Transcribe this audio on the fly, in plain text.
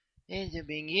It's the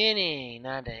beginning,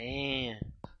 not the end.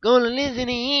 Gonna listen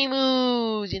to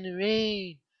emus in the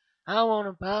rain. I want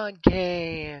a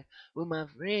podcast with my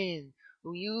friends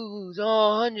who use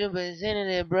all 100% of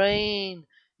their brain.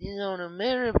 It's on the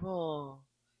memory report.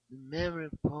 The memory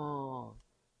report.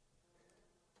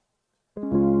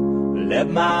 Left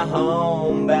my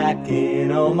home back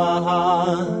in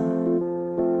Omaha.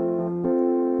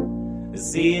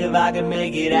 See if I can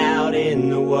make it out in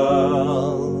the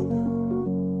world.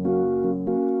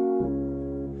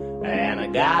 And I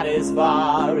got as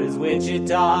far as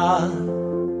Wichita.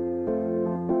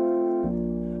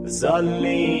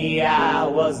 Suddenly I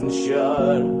wasn't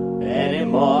sure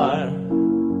anymore.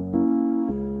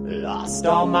 Lost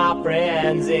all my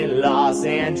friends in Los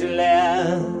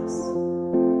Angeles.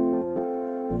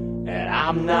 And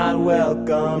I'm not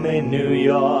welcome in New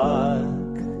York.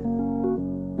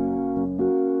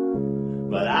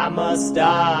 But I must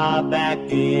stop back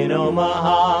in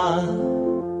Omaha,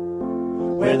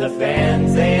 where the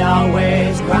fans, they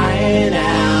always crying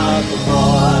out for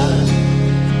more.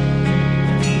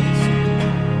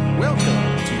 Welcome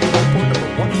to report number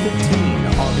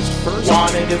 115, August 1st,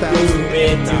 Wanted to prove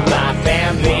it to my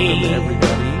family. Welcome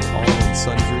everybody, all and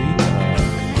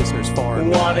sundry, listeners far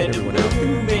and wide, Wanted to everyone out there.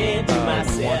 prove it to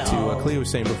myself. Cleo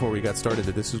was saying before we got started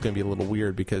that this was going to be a little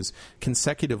weird because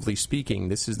consecutively speaking,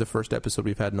 this is the first episode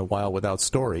we've had in a while without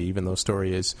Story, even though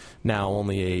Story is now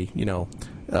only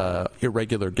a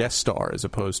irregular guest star as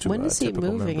opposed to when is he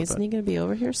typical moving? member, Isn't he going to be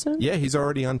over here soon? Yeah, he's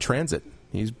already on transit.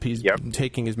 He's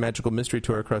taking his magical mystery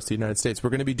tour across the United States.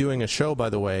 We're going to be doing a show, by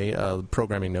the way,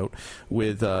 programming note,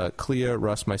 with Clea,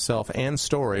 Russ, myself, and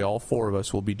Story. All four of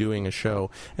us will be doing a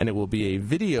show, and it will be a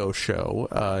video show.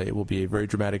 It will be a very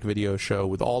dramatic video show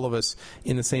with all of us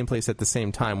in the same place at the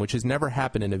same time, which has never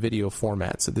happened in a video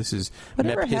format. So this is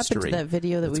Whatever MEP history. happened to that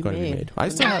video that we made? I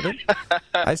still have it.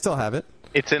 I still have it.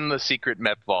 It's in the secret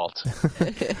MEP vault.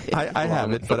 I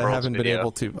have it, but I haven't been video.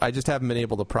 able to. I just haven't been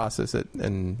able to process it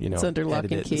and It's under lock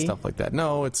edit and it key? and stuff like that.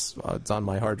 No, it's on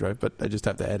my hard drive, but I just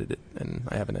have to edit it, and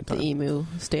I haven't had time. The emu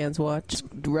stands watch.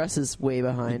 Russ is way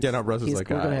behind. Yeah, no, Russ is like,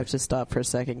 we're going to "Ah." have to stop for a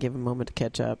second, give him a moment to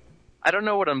catch up. I don't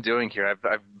know what I'm doing here.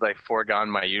 I've like foregone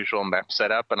my usual MEP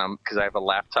setup, and because I have a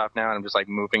laptop now, and I'm just like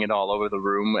moving it all over the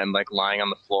room and like lying on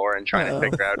the floor and trying to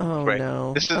figure out. Oh, wait,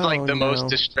 no. this is like Oh, the most no.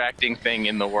 distracting thing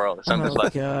in the world. So I'm just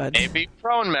like, God. maybe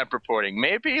prone MEP reporting,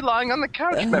 maybe lying on the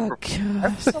couch MEP reporting.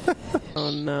 God. Oh,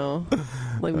 no.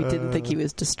 Like, we didn't think he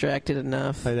was distracted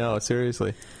enough. I know,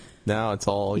 seriously. Now it's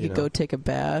all He could go take a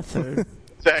bath or...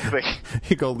 Exactly.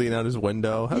 He go lean out his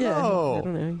window. Hello. Yeah, I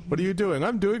don't know. What are you doing?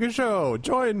 I'm doing a show.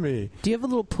 Join me. Do you have a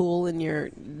little pool in your...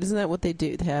 Isn't that what they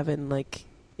do have in, like,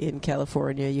 in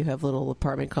California? You have little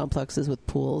apartment complexes with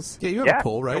pools? Yeah, you have a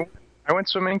pool, right? I went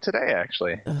swimming today,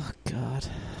 actually. Oh, God.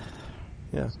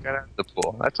 Yeah. Got out of the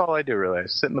pool. That's all I do, really. I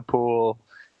sit in the pool.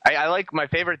 I like, my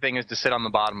favorite thing is to sit on the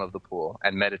bottom of the pool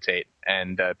and meditate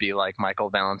and be like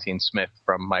Michael Valentine Smith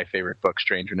from my favorite book,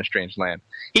 Stranger in a Strange Land.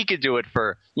 He could do it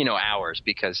for, hours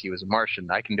because he was a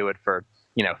Martian. I can do it for,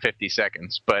 50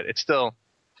 seconds. But it's still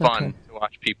fun to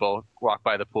watch people walk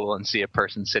by the pool and see a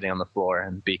person sitting on the floor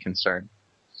and be concerned.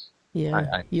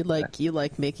 Yeah. You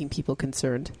like making people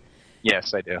concerned.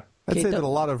 Yes, I do. I'd Okay, say that don't- a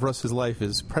lot of Russ's life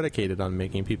is predicated on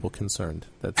making people concerned.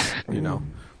 That's,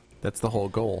 that's the whole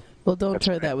goal. Well, don't That's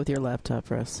try right. that with your laptop,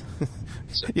 Russ.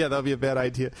 Yeah, that would be a bad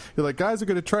idea. You're like, guys are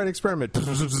going to try an experiment.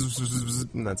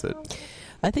 And that's it.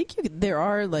 I think there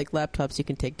are, like, laptops you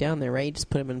can take down there, right? You just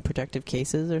put them in protective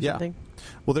cases or Yeah. something?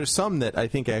 Well, there's some that I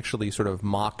think actually sort of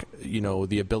mock,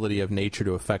 the ability of nature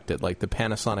to affect it. Like the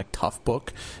Panasonic Toughbook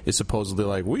is supposedly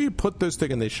like, we put this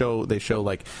thing, and they show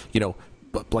like,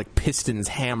 like pistons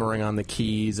hammering on the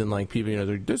keys, and like people,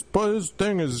 they're, this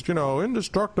thing is,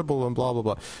 indestructible and blah blah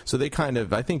blah. So they kind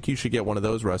of, I think you should get one of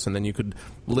those, Russ, and then you could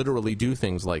literally do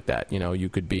things like that. You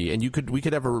could be, and we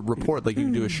could have a report, like you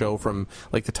could do a show from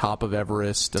like the top of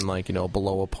Everest and like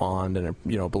below a pond and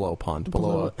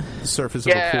below the surface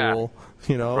of a pool.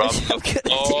 From the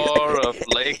floor of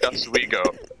Lake Oswego,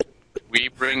 we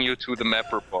bring you to the MEP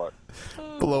report.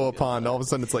 Below a pond, all of a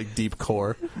sudden it's like deep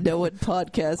core. No one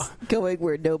podcast going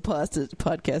where no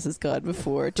podcast has gone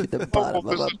before to the bottom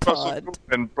of a pond.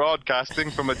 And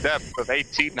broadcasting from a depth of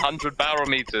 1,800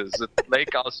 barometers at Lake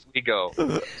Oswego.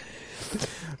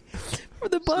 For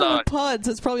the bottom of ponds,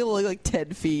 it's probably only like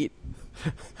 10 feet.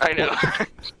 I know.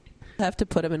 Have to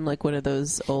put him in like one of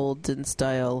those olden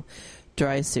style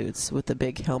dry suits with the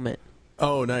big helmet.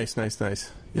 Oh, nice.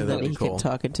 Yeah, and that'd then be he cool. can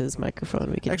talk into his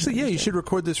microphone. We can Actually, yeah, you understand. should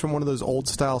record this from one of those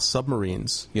old-style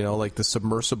submarines, like the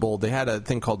submersible. They had a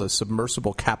thing called a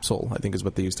submersible capsule, I think is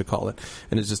what they used to call it,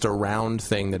 and it's just a round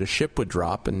thing that a ship would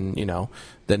drop, and,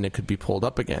 then it could be pulled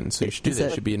up again. So you should do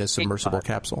that. It should be in a submersible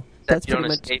capsule. That's You don't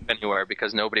pretty much. escape anywhere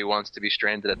because nobody wants to be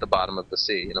stranded at the bottom of the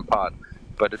sea in a pod.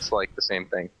 But it's like the same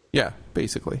thing. Yeah,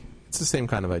 basically. It's the same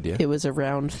kind of idea. It was a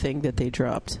round thing that they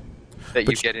dropped. That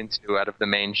you get into out of the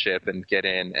main ship and get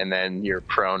in, and then you're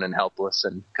prone and helpless.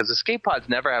 And because escape pods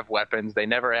never have weapons, they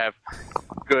never have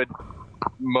good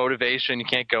motivation. You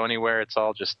can't go anywhere. It's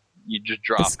all just you just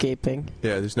drop. Escaping.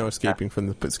 Yeah, there's no escaping from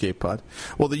the escape pod.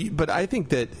 Well, but I think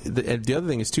that and the other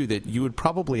thing is too that you would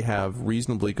probably have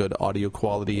reasonably good audio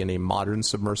quality in a modern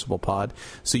submersible pod.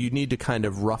 So you need to kind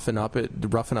of roughen up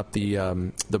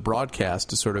the broadcast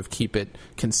to sort of keep it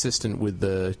consistent with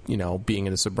the being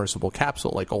in a submersible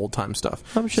capsule like old time stuff.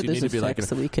 I'm sure so you there's need to be like, effects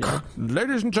that we can.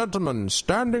 ladies and gentlemen,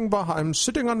 standing behind, I'm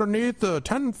sitting underneath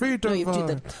 10 feet No, of. you have to do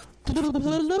that.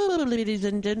 Ladies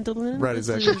and gentlemen. Right,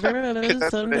 exactly.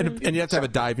 and And you have to have a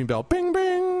diving bell. Bing,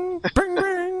 bing, bing,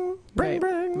 bing, bing,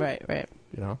 bing. Right.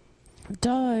 You know?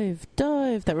 Dive.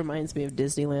 That reminds me of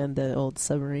Disneyland, the old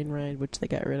submarine ride, which they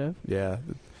got rid of. Yeah.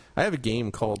 I have a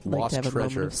game called Like Lost to have a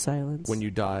moment Treasure. of silence. When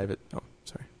you dive,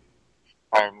 sorry.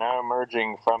 I'm now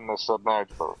emerging from the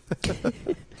submersible.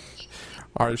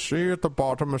 I see at the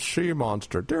bottom a sea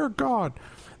monster. Dear God.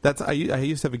 I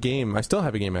used to have a game. I still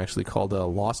have a game actually called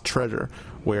Lost Treasure,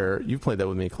 where you've played that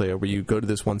with me, Cleo. Where you go to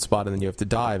this one spot and then you have to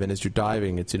dive, and as you're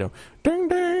diving, it's ding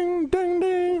ding ding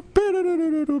ding,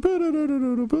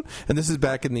 and this is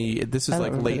back in like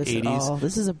late '80s.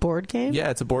 This is a board game. Yeah,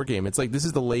 it's a board game. It's like this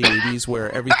is the late '80s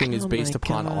where everything is Oh based my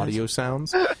upon God. audio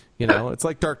sounds. It's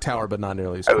like Dark Tower, but not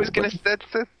nearly as I cool. was gonna. That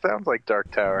sounds like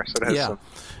Dark Tower. So it has Yeah, some.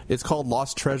 it's called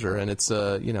Lost Treasure, and it's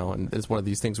and it's one of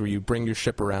these things where you bring your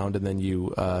ship around, and then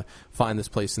you find this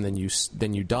place, and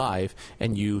then you dive,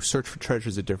 and you search for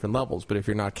treasures at different levels. But if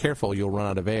you're not careful, you'll run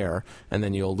out of air, and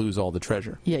then you'll lose all the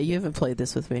treasure. Yeah, you haven't played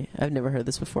this with me. I've never heard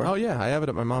this before. Oh yeah, I have it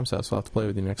at my mom's house. So I'll have to play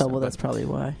with you next Oh, time. well, but that's probably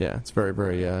why. yeah, it's very,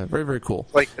 very, very, very cool.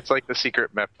 It's like the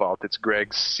secret meth vault. It's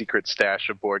Greg's secret stash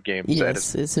of board games.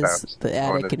 Yes, it's the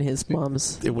attic in his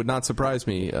mom's. It would not surprise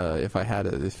me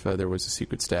if there was a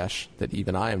secret stash that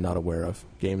even I am not aware of.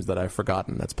 Games that I've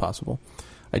forgotten. That's possible.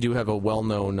 I do have a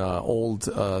well-known old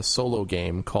solo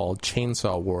game called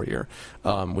Chainsaw Warrior,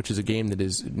 which is a game that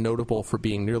is notable for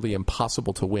being nearly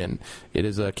impossible to win. It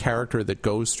is a character that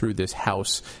goes through this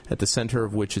house, at the center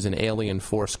of which is an alien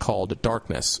force called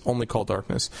Darkness, only called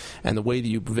Darkness. And the way that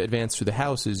you advance through the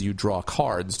house is you draw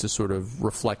cards to sort of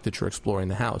reflect that you're exploring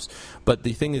the house. But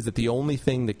the thing is that the only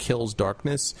thing that kills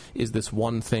Darkness is this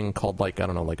one thing called, like a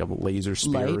laser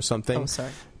spear Light? or something. Oh, sorry.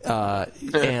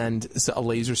 And so a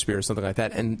laser spear or something like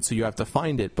that, and so you have to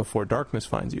find it before Darkness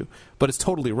finds you. But it's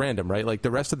totally random, right? Like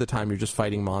the rest of the time, you're just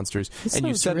fighting monsters, This and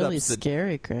you sounds set really up.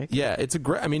 scary, Greg. Yeah, it's a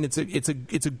great. I mean, it's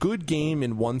a good game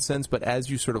in one sense, but as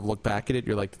you sort of look back at it,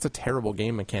 you're like, it's a terrible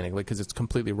game mechanic, like because it's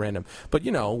completely random. But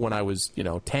when I was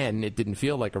 10, it didn't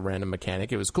feel like a random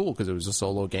mechanic. It was cool because it was a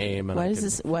solo game. And Why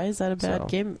is that a bad So-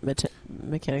 game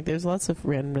mechanic? There's lots of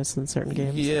randomness in certain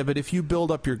games. Yeah, but if you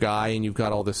build up your guy and you've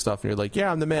got all this stuff, and you're like,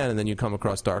 yeah, I'm the man, and then you come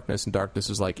across Darkness, and Darkness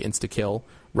is like insta kill.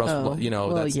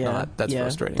 That's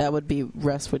frustrating. That would be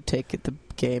Russ would take the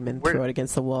game and throw it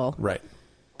against the wall. Right.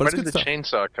 But Where it's did good the stuff.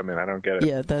 chainsaw come in? I don't get it.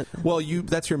 Yeah, that. Well,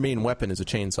 that's your main weapon is a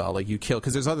chainsaw. Like you kill,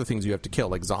 because there's other things you have to kill,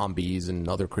 like zombies and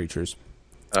other creatures.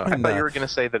 I And, thought you were going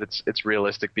to say that it's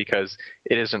realistic because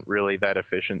it isn't really that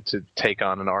efficient to take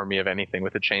on an army of anything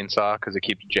with a chainsaw because it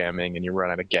keeps jamming and you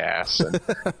run out of gas and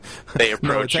they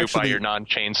approach you by your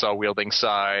non-chainsaw wielding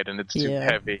side and it's too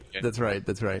heavy. That's right.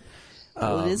 That's right.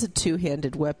 Well, it is a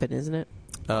two-handed weapon, isn't it?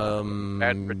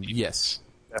 Yes.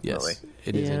 Definitely. Yes,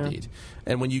 it is Yeah. indeed.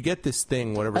 And when you get this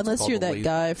thing, whatever it's Unless called, you're the that laser-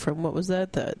 guy from, what was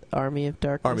that? The Army of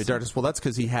Darkness? Army of Darkness. Well, that's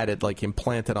because he had it like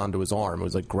implanted onto his arm. It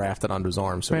was like grafted onto his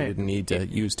arm, so he Right. didn't need to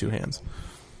use two hands.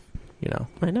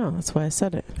 I know, that's why I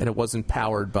said it. And it wasn't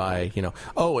powered by,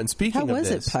 Oh, and speaking How of was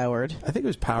this, it powered? I think it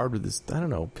was powered with his, I don't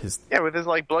know, his with his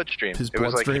bloodstream. His it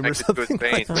was bloodstream or connected to his something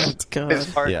like veins. Oh, God.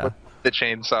 His heart Yeah. put the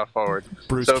chainsaw forward.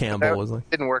 Bruce So Campbell that was like.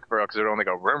 didn't work very well because it would only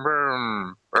go vroom,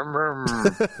 vroom, vroom,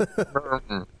 vroom,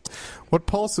 vroom. What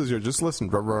pulses you? Just listen.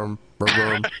 Brum, brum,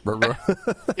 brum, brum.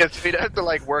 Yeah, so he'd have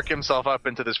to work himself up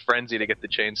into this frenzy to get the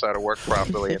chainsaw to work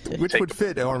properly. and Which take would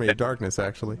fit Army of Darkness,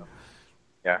 actually.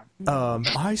 Yeah.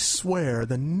 I swear,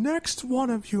 the next one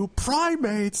of you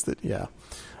primates that, yeah.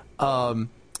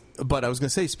 But I was going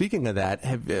to say, speaking of that,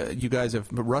 have you guys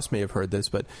Russ may have heard this,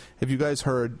 but have you guys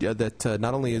heard that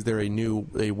not only is there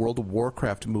a World of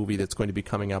Warcraft movie that's going to be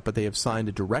coming out, but they have signed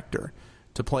a director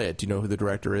to play it. Do you know who the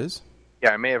director is? Yeah,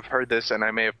 I may have heard this, and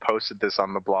I may have posted this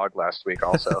on the blog last week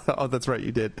also. Oh, that's right,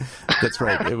 you did. That's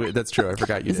right. That's true. I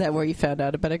forgot you Is did. that where you found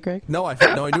out about it, Greg? No, I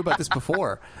knew about this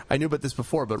before.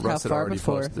 But Russ had already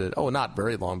posted it. Oh, not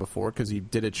very long before, because he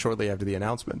did it shortly after the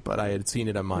announcement. But I had seen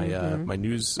it on my my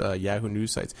news Yahoo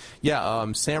News sites.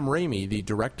 Yeah, Sam Raimi, the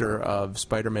director of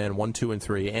Spider-Man 1, 2, and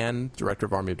 3, and director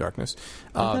of Army of Darkness.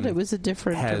 I thought it was a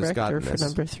different director for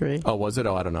number 3. Oh, was it?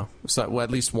 Oh, I don't know. So, well,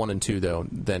 at least 1 and 2, though.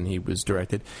 Then he was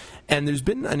directed, and there's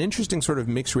been an interesting sort of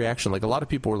mixed reaction. Like, a lot of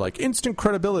people were like, instant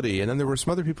credibility, and then there were some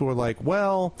other people who were like,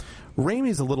 well,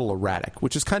 Raimi's a little erratic,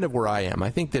 which is kind of where I am. I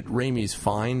think that Raimi's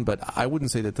fine, but I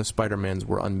wouldn't say that the Spider-Mans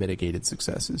were unmitigated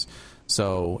successes.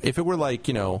 So if it were like,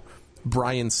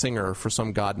 Bryan Singer for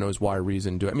some God knows why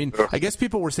reason I guess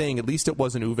people were saying at least it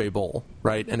wasn't Uwe Boll,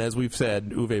 right? And as we've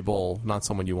said, Uwe Boll, not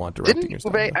someone you want directing your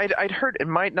stuff. I'd heard it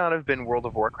might not have been World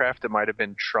of Warcraft, it might have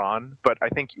been Tron, but I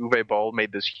think Uwe Boll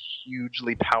made this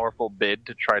hugely powerful bid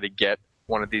to try to get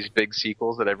one of these big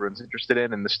sequels that everyone's interested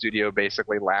in, and the studio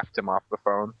basically laughed him off the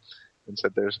phone and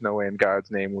said, there's no way in God's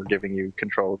name we're giving you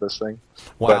control of this thing.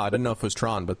 Wow, I didn't know if it was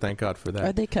Tron, but thank God for that.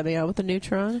 Are they coming out with a new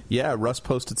Tron? Yeah, Russ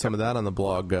posted some of that on the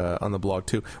blog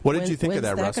too. What did you think of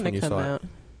that, Russ, when you saw it?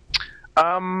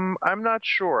 I'm not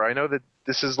sure. I know that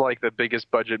this is like the biggest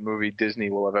budget movie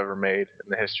Disney will have ever made in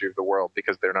the history of the world,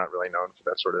 because they're not really known for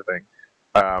that sort of thing.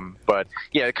 But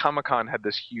yeah, Comic-Con had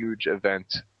this huge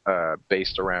event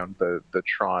based around the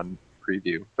Tron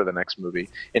preview for the next movie,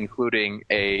 including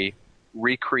a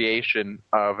recreation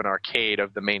of an arcade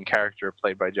of the main character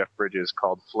played by Jeff Bridges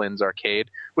called Flynn's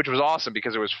Arcade, which was awesome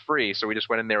because it was free. So we just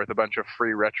went in there with a bunch of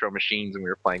free retro machines, and we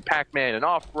were playing Pac-Man and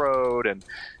Off-Road and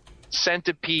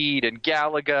Centipede and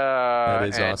Galaga. That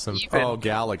is awesome.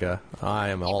 Galaga. I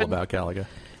am all about Galaga.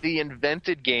 The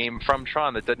invented game from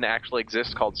Tron that didn't actually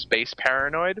exist called Space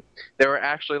Paranoid. There were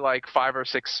actually like 5 or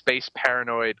 6 Space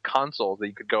Paranoid consoles that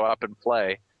you could go up and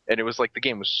play, and it was like the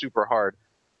game was super hard.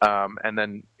 And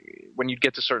then when you'd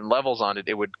get to certain levels on it,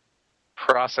 it would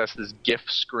process this GIF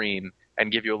screen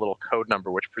and give you a little code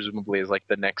number, which presumably is like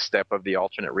the next step of the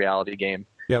alternate reality game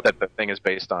that the thing is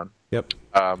based on. Yep.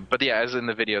 But yeah, as in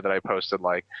the video that I posted,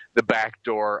 like the back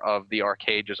door of the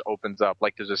arcade just opens up,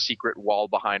 like there's a secret wall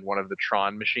behind one of the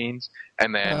Tron machines,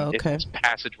 and then it's this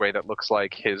passageway that looks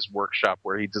like his workshop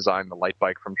where he designed the light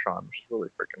bike from Tron, which is really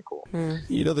freaking cool.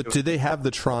 Did they have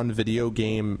the Tron video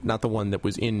game, not the one that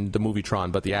was in the movie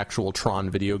Tron, but the actual Tron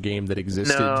video game that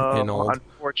existed in old?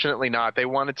 Unfortunately not. They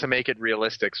wanted to make it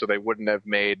realistic, so they wouldn't have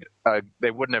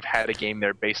had a game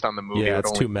there based on the movie. Yeah,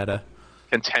 it's too meta.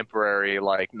 Contemporary,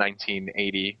 like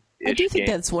 1980. I do think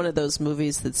that's one of those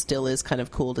movies that still is kind of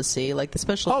cool to see, like the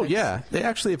special effects. Oh yeah, they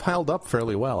actually have held up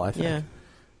fairly well, I think. Yeah.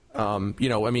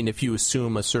 If you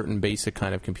assume a certain basic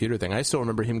kind of computer thing, I still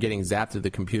remember him getting zapped at the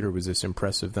computer was this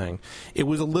impressive thing. It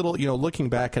was a little, looking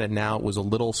back at it now, it was a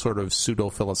little sort of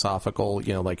pseudo-philosophical,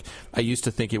 like I used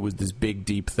to think it was this big,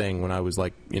 deep thing when I was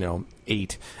like,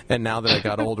 8. And now that I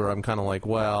got older, I'm kind of like,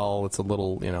 well, it's a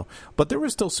little, but there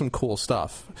was still some cool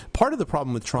stuff. Part of the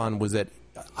problem with Tron was that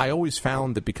I always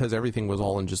found that because everything was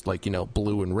all in just like,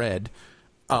 blue and red,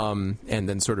 and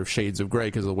then sort of shades of gray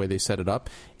because of the way they set it up,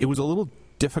 it was a little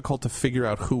difficult to figure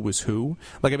out who was who.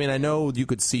 Like, I mean, I know you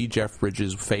could see Jeff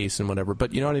Bridges' face and whatever,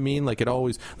 but you know what I mean? Like, it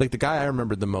always, like, the guy I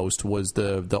remembered the most was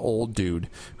the old dude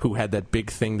who had that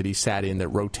big thing that he sat in that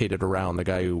rotated around, the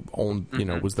guy who owned,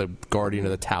 was the guardian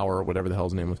of the tower or whatever the hell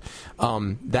his name was.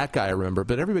 That guy I remember,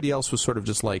 but everybody else was sort of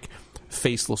just like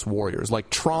faceless warriors.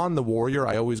 Like Tron the Warrior,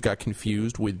 I always got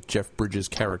confused with Jeff Bridges'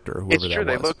 character, whoever that was.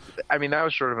 They looked, I mean, that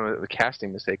was sort of a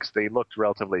casting mistake because they looked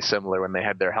relatively similar when they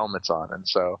had their helmets on, and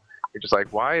so you're just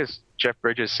like, why is Jeff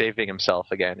Bridges saving himself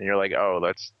again? And you're like, oh,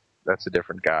 that's a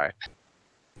different guy.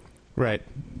 Right.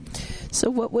 So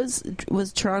what was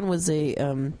Tron was a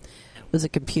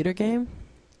computer game?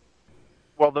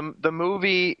 Well, the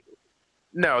movie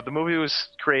was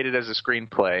created as a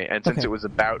screenplay, and since it was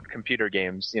about computer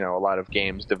games, a lot of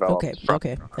games developed.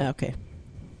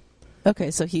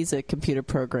 Okay, so he's a computer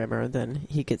programmer. Then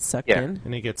he gets sucked in,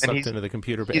 and he gets sucked into the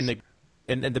computer.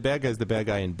 And the bad guy's the bad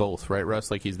guy in both, right,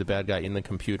 Russ? Like, he's the bad guy in the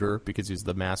computer because he's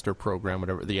the master program,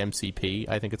 whatever, the MCP,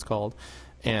 I think it's called.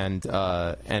 And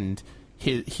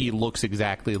he looks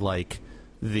exactly like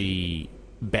the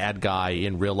bad guy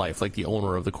in real life, like the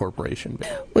owner of the corporation.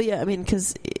 Well, yeah, I mean,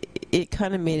 because it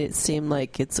kind of made it seem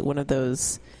like it's one of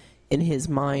those in his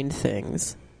mind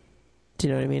things. Do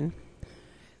you know what I mean?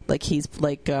 Like he's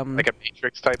like a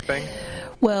Matrix type thing.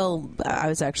 Well, I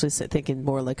was actually thinking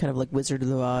more like kind of like Wizard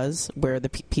of Oz, where the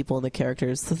people and the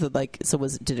characters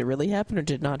did it really happen or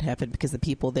did it not happen? Because the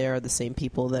people there are the same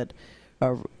people that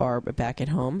are back at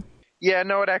home. Yeah,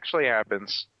 no, it actually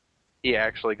happens. He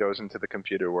actually goes into the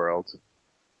computer world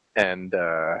and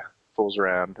fools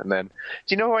around. And then, do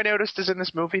you know who I noticed is in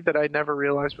this movie that I never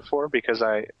realized before? Because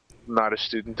I'm not a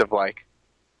student of, like,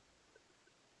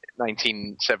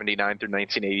 1979 through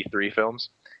 1983 films.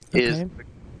 Okay. Is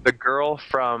the girl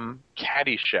from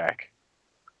Caddyshack.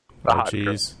 The Oh, hot girl.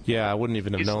 jeez. Yeah, I wouldn't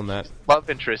even have She's known that. love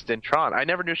interest in Tron. I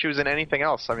never knew she was in anything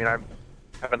else. I mean, I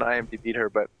haven't IMDb'd her,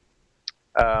 but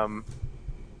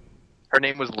her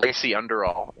name was Lacey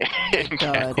Underall.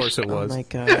 God. Of course it was. Oh my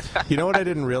god. You know what I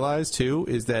didn't realize too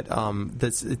is that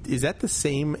is that the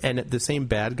same, and the same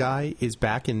bad guy is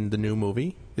back in the new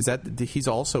movie? Is that he's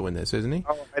also in this, isn't he?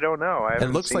 Oh, I don't know. I It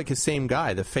haven't looks seen- like his same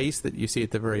guy, the face that you see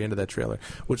at the very end of that trailer,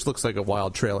 which looks like a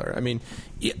wild trailer. I mean,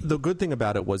 the good thing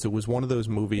about it was one of those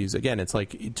movies. Again, it's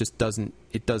like it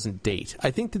doesn't date.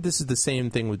 I think that this is the same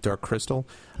thing with Dark Crystal.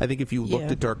 I think if you looked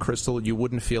Yeah. at Dark Crystal, you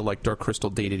wouldn't feel like Dark Crystal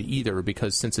dated either,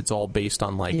 because since it's all based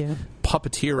on like Yeah.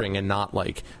 puppeteering and not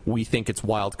like we think it's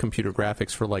wild computer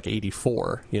graphics for like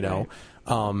 '84, you know.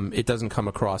 It doesn't come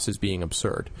across as being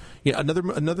absurd. Yeah,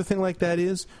 another thing like that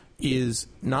is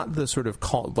not the sort of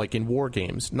call, like in war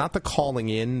games, not the calling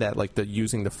in, that like the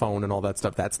using the phone and all that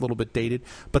stuff. That's a little bit dated,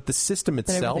 but the system But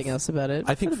itself, everything else about it,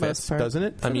 I think for the most fits, part. doesn't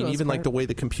it? For I the mean, most even like part. the way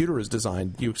the computer is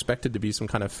designed, you expect it to be some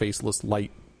kind of faceless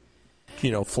light,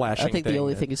 flashing. I think thing the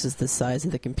only that- thing is just the size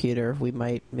of the computer. We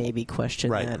might maybe question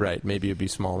right, that. right. Maybe it'd be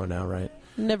smaller now, right?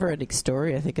 Never-ending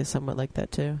Story, I think, is somewhat like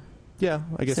that too. Yeah,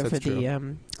 I guess Except that's for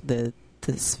true.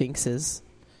 the Sphinxes.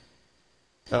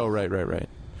 Oh, right.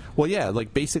 Well, yeah,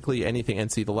 like basically anything.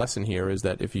 And see, the lesson here is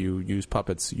that if you use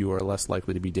puppets, you are less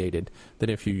likely to be dated than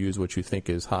if you use what you think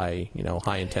is high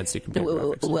intensity computer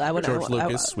Well, graphics. well, I wanna- George I-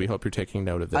 Lucas, we hope you're taking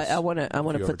note of this. I want to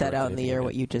if you put that ever out direct in the anything air. again.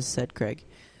 What you just said, Greg.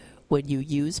 When you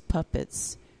use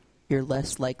puppets, you're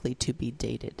less likely to be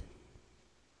dated.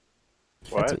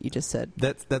 What? That's what you just said.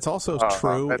 That's also Oh,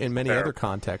 true that's in many fair. other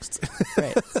contexts.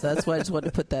 Right. So that's why I just wanted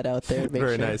to put that out there. And make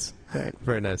Very sure. nice. Right.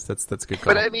 Very nice. That's a good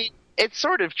call. But I mean, it's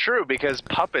sort of true because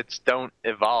puppets don't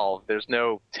evolve. There's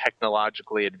no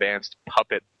technologically advanced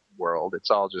puppet world.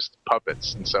 It's all just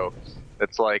puppets. And so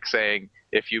it's like saying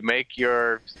if you make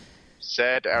your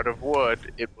set out of wood,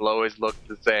 it will always look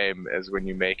the same as when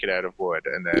you make it out of wood.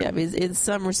 And then Yeah, I mean, in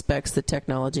some respects, the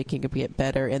technology can get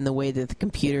better, and the way that the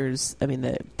computers, I mean,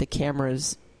 the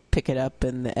cameras pick it up,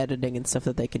 and the editing and stuff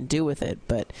that they can do with it.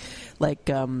 But like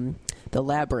the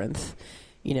Labyrinth,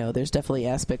 there's definitely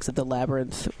aspects of the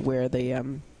Labyrinth where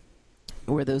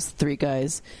where those three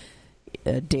guys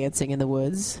dancing in the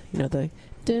woods, the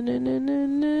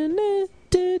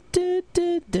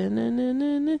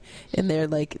and they're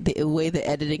like, the way the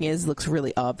editing looks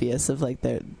really obvious of like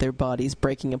their bodies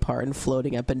breaking apart and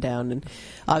floating up and down, and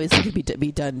obviously could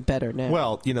be done better now.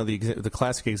 Well, the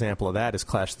classic example of that is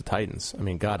Clash of the Titans. I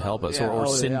mean, God help us, yeah. or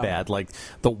Oh, yeah. Sinbad, like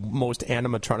the most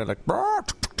animatronic, like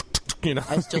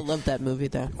I still love that movie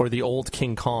though. or the old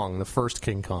King Kong, the first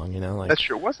King Kong. Like that's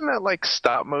true. Wasn't that like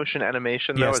stop motion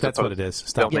animation? though, yes, as that's what opposed it is. to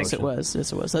Stop filming? Yes, it was.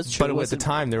 Yes, it was. That's true. But It at the wasn't-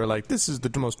 time, they were like, "This is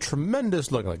the most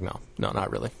tremendous look." Like, no,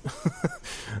 not really.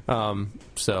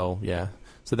 So yeah,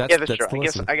 so that's Yeah, that's true. the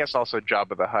lesson. I guess also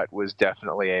Jabba the Hutt was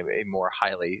definitely a more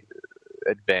highly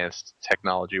advanced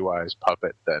technology-wise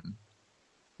puppet than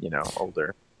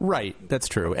older. Right, that's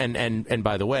true. And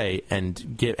by the way,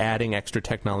 adding extra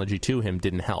technology to him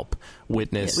didn't help.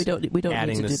 Witness Yeah, we don't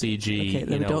adding need the to do- CG okay,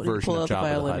 then we don't version pull of out the Jabba the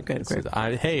violin Hutt. again,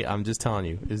 Greg. Hey, I'm just telling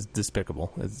you, is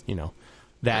despicable.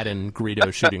 That and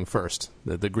Greedo shooting first,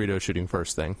 the Greedo shooting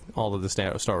first thing. All of the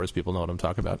Star Wars people know what I'm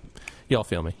talking about. Y'all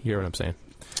feel me? You hear what I'm saying?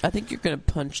 I think you're going to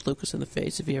punch Lucas in the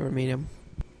face if you ever meet him.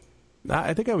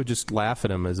 I think I would just laugh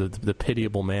at him as the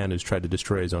pitiable man who's tried to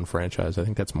destroy his own franchise. I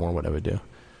think that's more what I would do.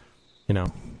 I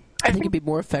think it'd be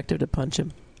more effective to punch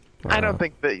him. I don't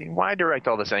think that. Why direct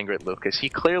all this anger at Lucas? He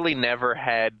clearly never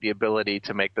had the ability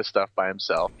to make this stuff by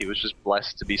himself. He was just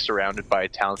blessed to be surrounded by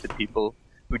talented people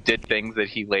who did things that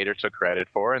he later took credit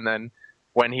for. And then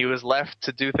when he was left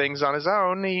to do things on his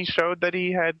own, he showed that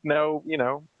he had no,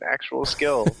 actual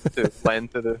skill to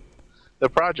lend to the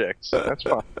project. So that's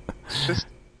fine. It's just,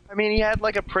 he had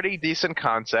like a pretty decent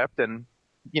concept, and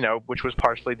which was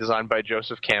partially designed by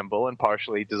Joseph Campbell and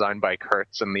partially designed by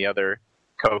Kurtz and the other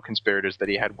co-conspirators that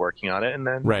he had working on it, and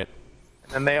then Right.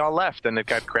 and they all left, and it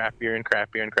got crappier and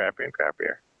crappier and crappier and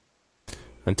crappier.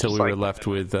 Until It's we were like left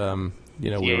with, we were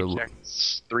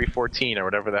THX 314 or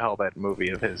whatever the hell that movie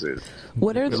of his is.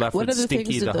 What left other with Stinky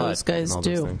things did the those Hut guys and all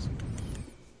those do? things.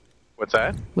 What's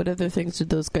that? What other things did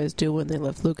those guys do when they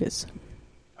left Lucas?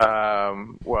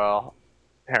 Well,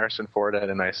 Harrison Ford had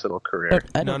a nice little career.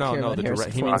 I don't care no. about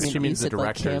Harrison He Ford. means I she mean, means you the said,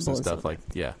 like, directors and Campbell or stuff. something. Like,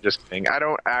 yeah. Just kidding. I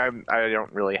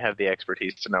don't really have the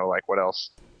expertise to know like what else.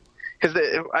 Because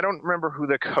I don't remember who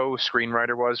the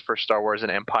co-screenwriter was for Star Wars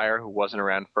and Empire, who wasn't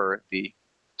around for the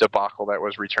debacle that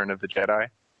was Return of the Jedi.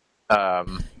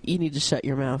 You need to shut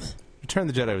your mouth. Return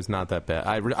of the Jedi was not that bad.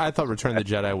 I thought Return of the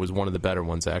Jedi was one of the better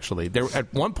ones, actually.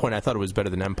 At one point, I thought it was better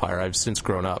than Empire. I've since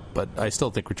grown up, but I still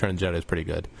think Return of the Jedi is pretty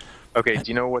good. Okay, do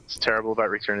you know what's terrible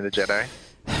about Return of the Jedi?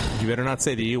 You better not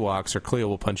say the Ewoks, or Cleo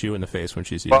will punch you in the face when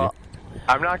she sees Well, you.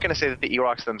 I'm not going to say that the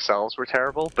Ewoks themselves were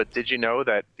terrible, but did you know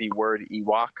that the word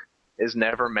Ewok is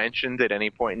never mentioned at any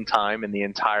point in time in the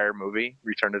entire movie,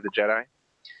 Return of the Jedi?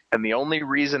 And the only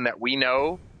reason that we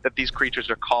know that these creatures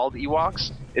are called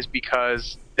Ewoks is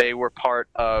because they were part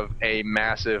of a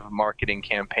massive marketing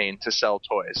campaign to sell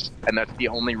toys. And that's the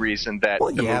only reason that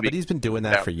Well, the yeah, movie... but he's been doing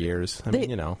that for years. I mean,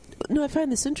 you know. No, I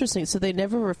find this interesting. So they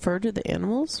never refer to the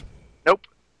animals? Nope.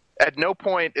 At no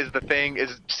point is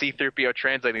C-3PO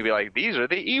translating to be like, these are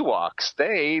the Ewoks.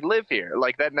 They live here.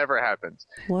 Like, that never happens.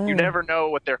 Wow. You never know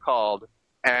what they're called.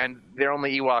 And they're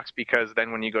only Ewoks because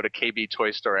then when you go to KB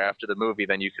Toy Store after the movie,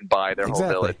 then you can buy their whole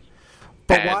village.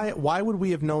 But why would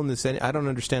we have known this? I don't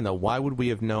understand that. Why would we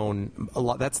have known a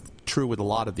lot? That's true with a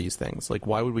lot of these things. Like,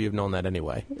 why would we have known that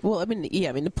anyway? Well, I mean, yeah,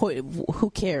 I mean, the point, who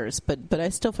cares? But I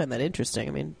still find that interesting.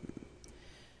 I mean,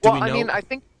 I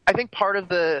think part of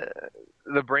the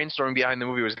brainstorming behind the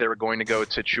movie was they were going to go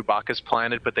to Chewbacca's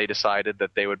planet, but they decided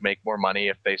that they would make more money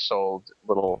if they sold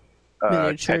little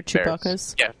miniature teddy bears.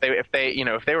 Chewbacca's? Yeah,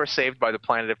 if they were saved by the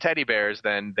planet of teddy bears,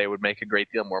 then they would make a great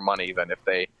deal more money than if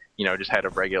they just had a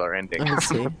regular ending. I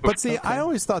see. But see, I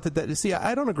always thought that. See,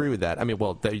 I don't agree with that. I mean,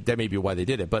 well, that may be why they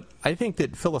did it, but I think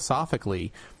that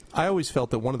philosophically, I always felt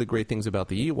that one of the great things about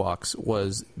the Ewoks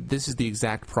was this is the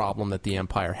exact problem that the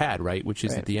Empire had, right? Which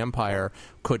is that the Empire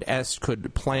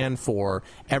could plan for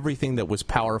everything that was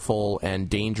powerful and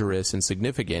dangerous and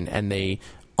significant, and they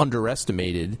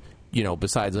underestimated.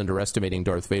 Besides underestimating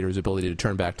Darth Vader's ability to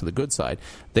turn back to the good side,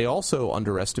 they also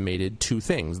underestimated two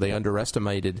things. They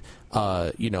underestimated,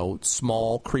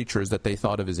 small creatures that they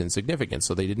thought of as insignificant.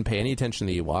 So they didn't pay any attention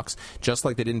to the Ewoks, just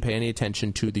like they didn't pay any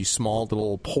attention to the small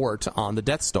little port on the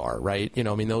Death Star, right?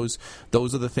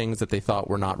 Those are the things that they thought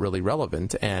were not really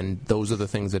relevant, and those are the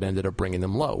things that ended up bringing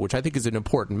them low, which I think is an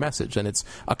important message, and it's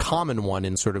a common one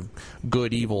in sort of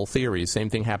good-evil theories. Same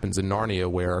thing happens in Narnia,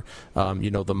 where,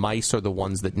 the mice are the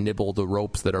ones that nibble the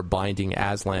ropes that are binding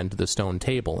Aslan to the stone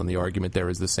table, and the argument there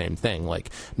is the same thing. Like,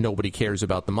 nobody cares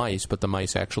about the mice, but the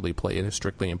mice actually play a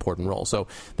strictly important role. So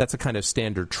that's a kind of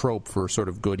standard trope for sort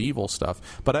of good-evil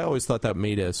stuff. But I always thought that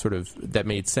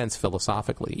made sense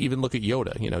philosophically. Even look at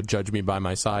Yoda. Judge me by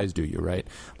my size, do you? Right?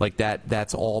 Like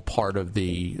that's all part of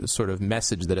the sort of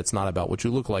message that it's not about what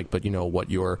you look like, but what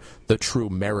the true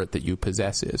merit that you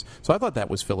possess is. So I thought that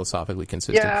was philosophically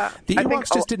consistent. Yeah, the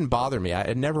Ewoks just didn't bother me.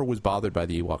 I never was bothered by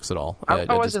the Ewoks at all.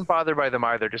 I wasn't bothered by them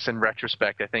either. Just in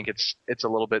retrospect, I think it's a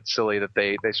little bit silly that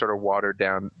they sort of watered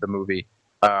down the movie.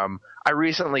 I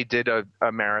recently did a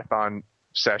marathon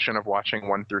session of watching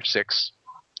 1 through 6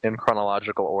 in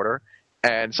chronological order,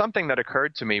 and something that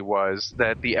occurred to me was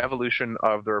that the evolution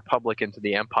of the Republic into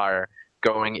the Empire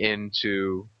going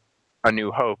into A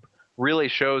New Hope really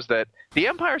shows that the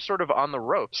Empire's sort of on the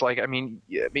ropes. Like,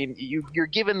 you're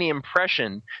given the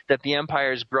impression that the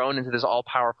Empire's grown into this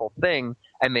all-powerful thing,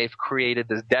 and they've created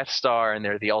this Death Star, and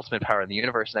they're the ultimate power in the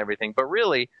universe and everything. But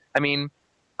really,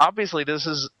 obviously, this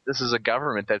is a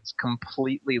government that's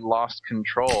completely lost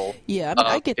control. Yeah,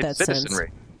 I get that citizenry.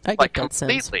 sense. I get that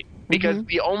completely. Sense. Because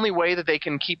the only way that they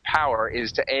can keep power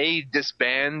is to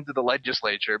disband the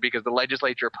legislature, because the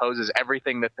legislature opposes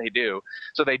everything that they do.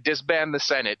 So they disband the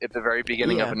Senate at the very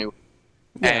beginning of A New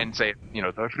and say,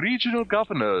 the regional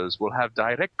governors will have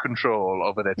direct control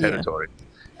over their territory.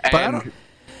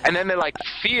 And then they're like,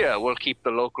 fear will keep the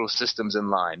local systems in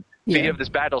line. Fear of this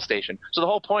battle station. So the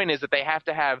whole point is that they have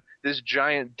to have this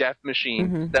giant death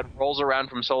machine that rolls around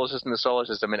from solar system to solar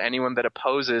system, and anyone that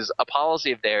opposes a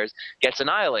policy of theirs gets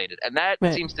annihilated. And that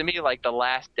seems to me like the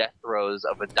last death throes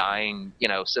of a dying,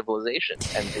 civilization.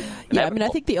 And I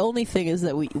think the only thing is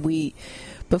that we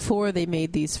before they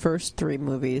made these first 3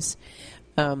 movies,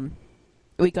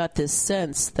 we got this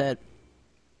sense that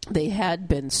they had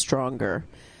been stronger.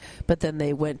 But then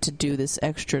they went to do this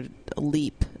extra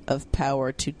leap of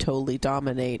power to totally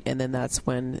dominate, and then that's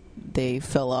when they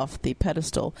fell off the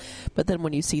pedestal. But then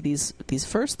when you see these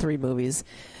first 3 movies,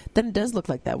 then it does look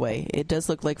like that way. It does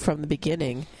look like from the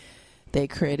beginning they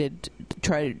trying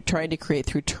to create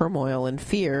through turmoil and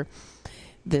fear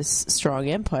this strong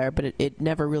empire, but it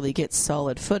never really gets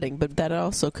solid footing. But that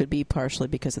also could be partially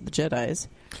because of the Jedis.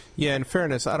 Yeah, in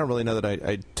fairness, I don't really know that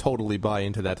I totally buy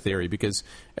into that theory, because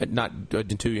not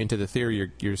into the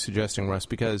theory you're suggesting, Russ,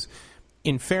 because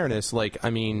in fairness, like,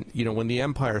 I mean, you know, when the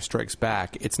Empire strikes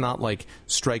back, it's not like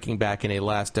striking back in a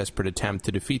last desperate attempt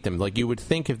to defeat them. Like, you would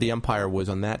think if the Empire was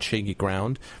on that shaky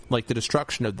ground, like, the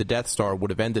destruction of the Death Star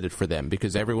would have ended it for them,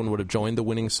 because everyone would have joined the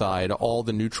winning side. All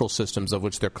the neutral systems, of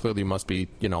which there clearly must be,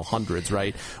 you know, hundreds,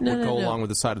 right, would go along with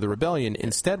the side of the rebellion.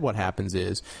 Instead, what happens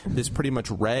is this pretty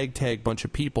much ragtag bunch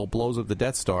of people blows up the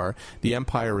Death Star. The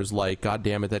Empire is like, God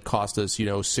damn it, that cost us, you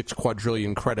know, 6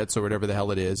 quadrillion credits or whatever the hell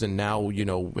it is, and now, you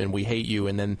know, and we hate you,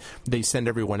 and then they send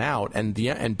everyone out,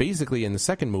 and basically in the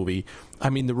second movie, I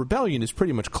mean, the rebellion is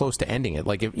pretty much close to ending it.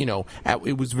 Like, if, you know,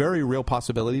 it was very real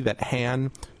possibility that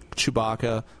Han,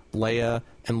 Chewbacca, Leia,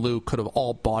 and Luke could have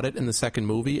all bought it in the second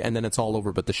movie, and then it's all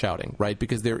over but the shouting, right?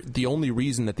 Because the only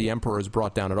reason that the Emperor is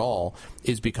brought down at all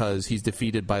is because he's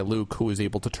defeated by Luke, who is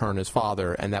able to turn his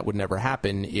father, and that would never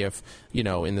happen if, you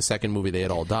know, in the second movie they had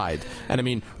all died. And I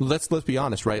mean, let's be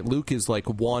honest, right? Luke is like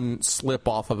one slip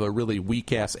off of a really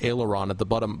weak-ass aileron at the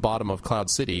bottom of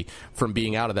Cloud City from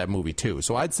being out of that movie, too.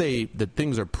 So I'd say that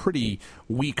things are pretty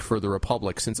weak for the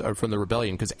Republic, from the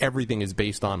Rebellion, because everything is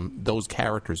based on those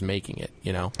characters making it,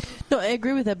 you know? No, I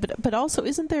agree with that, but also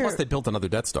isn't there... Plus, they built another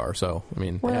Death Star, so, I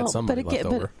mean, they had some money left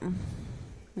over.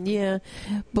 Yeah,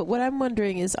 but what I'm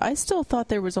wondering is, I still thought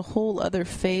there was a whole other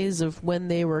phase of when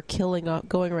they were going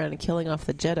around and killing off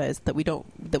the Jedis that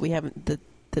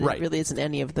it really isn't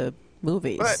any of the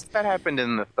movies. But that happened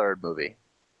in the third movie.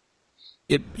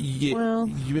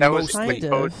 That was the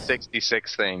Code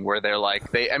 66 thing, where they're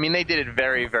like, they did it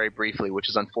very, very briefly, which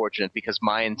is unfortunate, because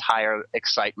my entire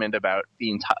excitement about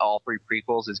all 3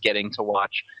 prequels is getting to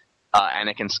watch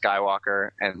Anakin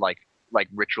Skywalker and like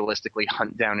ritualistically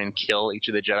hunt down and kill each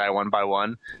of the Jedi one by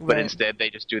one. But instead they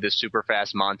just do this super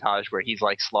fast montage where he's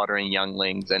like slaughtering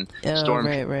younglings and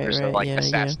stormtroopers are like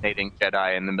assassinating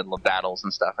Jedi in the middle of battles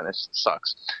and stuff, and it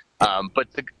sucks. But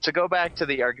to go back to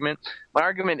the argument, my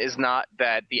argument is not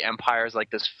that the Empire is like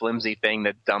this flimsy thing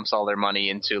that dumps all their money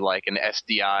into like an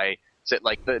SDI.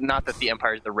 Not that the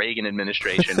Empire is the Reagan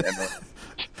administration.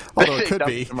 Although it could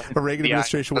be a Reagan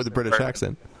administration with a British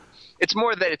accent. It's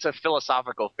more that it's a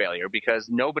philosophical failure, because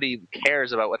nobody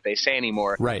cares about what they say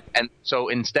anymore. Right. And so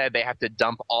instead they have to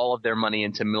dump all of their money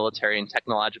into military and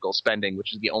technological spending,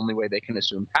 which is the only way they can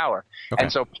assume power. Okay.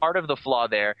 And so part of the flaw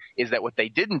there is that what they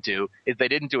didn't do is they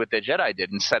didn't do what the Jedi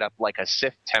did and set up like a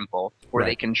Sith temple where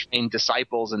they can train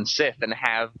disciples and Sith and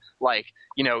have like,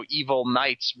 you know, evil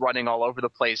knights running all over the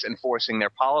place enforcing their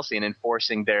policy and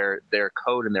enforcing their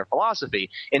code and their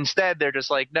philosophy. Instead, they're just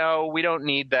like, no, we don't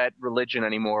need that religion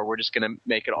anymore. We're just going to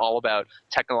make it all about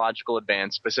technological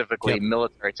advance, specifically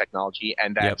military technology,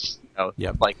 and that's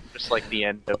like just like the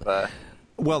end of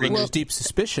Well, there's deep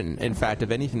suspicion, in fact,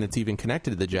 of anything that's even connected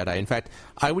to the Jedi. In fact,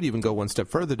 I would even go one step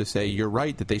further to say you're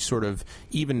right that they sort of,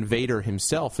 even Vader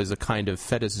himself is a kind of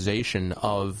fetishization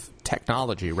of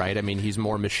technology, right? I mean, he's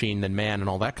more machine than man and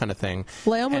all that kind of thing.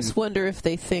 Well, I almost wonder if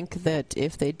they think that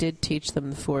if they did teach them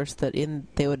the Force, that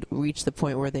they would reach the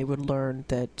point where they would learn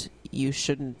that you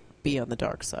shouldn't be on the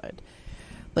dark side.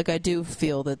 Like, I do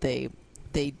feel that they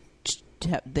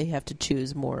have to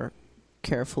choose more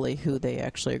carefully who they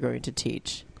actually are going to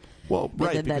teach. Well,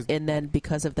 right. And then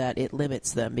because of that, it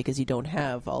limits them, because you don't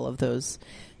have all of those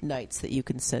knights that you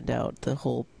can send out, the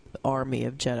whole army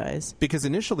of Jedis. Because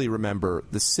initially, remember,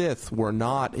 the Sith were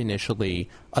not initially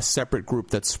a separate group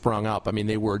that sprung up. I mean,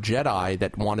 they were Jedi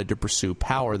that wanted to pursue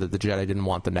power that the Jedi didn't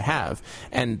want them to have.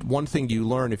 And one thing you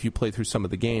learn if you play through some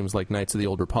of the games, like Knights of the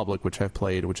Old Republic, which I've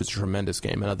played, which is a tremendous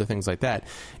game, and other things like that,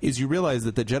 is you realize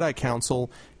that the Jedi Council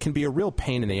can be a real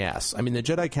pain in the ass. I mean, the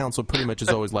Jedi Council pretty much is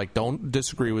always like, don't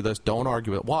disagree with us, don't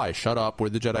argue it. Why? Shut up, we're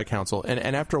the Jedi Council.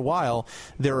 And after a while,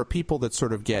 there are people that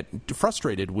sort of get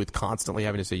frustrated with constantly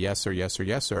having to say yes, sir, yes, sir,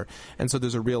 yes, sir. And so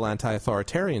there's a real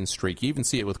anti-authoritarian streak. You even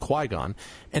see it with Qui-Gon.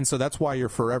 And so that's why you're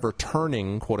forever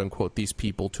turning, quote-unquote, these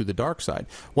people to the dark side.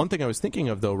 One thing I was thinking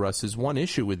of, though, Russ, is one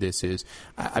issue with this is,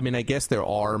 I mean, I guess there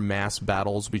are mass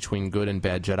battles between good and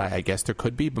bad Jedi. I guess there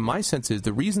could be. But my sense is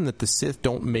the reason that the Sith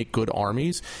don't make good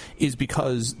armies is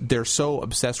because they're so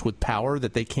obsessed with power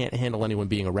that they can't handle anyone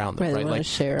being around them. Right?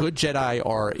 Like, good Jedi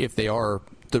are, if they are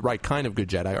the right kind of good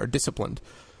Jedi, are disciplined,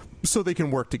 so they can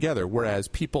work together, whereas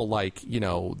people like, you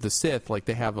know, the Sith, like,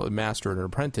 they have a master and an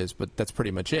apprentice, but that's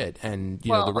pretty much it. And,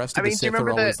 you know, the rest of the Sith are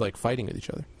always, like, fighting with each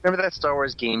other. Remember that Star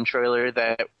Wars game trailer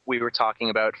that we were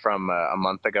talking about from a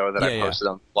month ago that I posted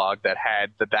on the blog that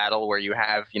had the battle where you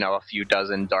have, you know, a few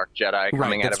dozen dark Jedi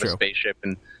coming out of a spaceship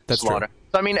and That's slaughter. true.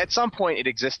 So I mean, at some point it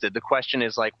existed. The question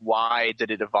is like, why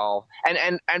did it evolve?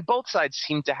 And both sides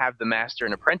seem to have the master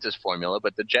and apprentice formula,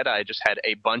 but the Jedi just had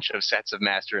a bunch of sets of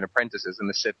master and apprentices, and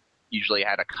the Sith usually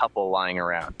had a couple lying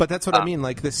around. But that's what I mean.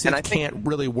 Like, the Sith think, can't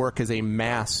really work as a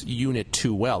mass unit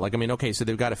too well. Like, I mean, okay, so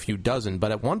they've got a few dozen,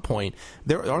 but at one point,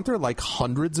 aren't there like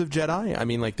hundreds of Jedi? I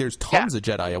mean, like, there's tons of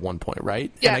Jedi at one point,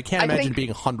 right? Yeah, and I can't imagine think,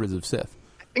 being hundreds of Sith.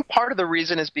 I think part of the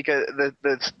reason is because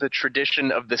the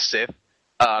tradition of the Sith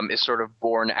is sort of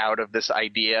born out of this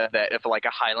idea that if like a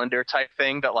Highlander type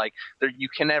thing, that like you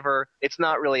can never, it's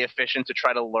not really efficient to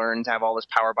try to learn to have all this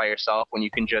power by yourself when you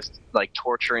can just like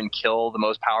torture and kill the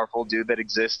most powerful dude that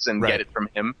exists and get it from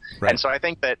him. Right. And so I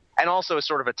think that, and also is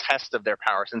sort of a test of their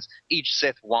power, since each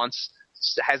Sith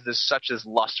has this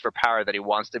lust for power that he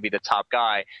wants to be the top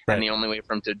guy, and the only way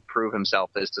for him to prove himself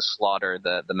is to slaughter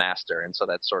the master, and so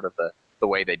that's sort of the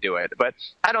way they do it. But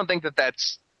I don't think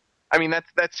that's. I mean,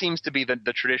 that seems to be the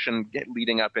tradition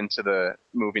leading up into the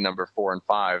movie number 4 and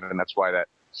 5, and that's why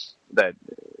that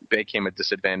became a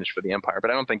disadvantage for the Empire.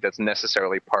 But I don't think that's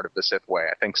necessarily part of the Sith way.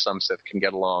 I think some Sith can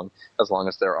get along as long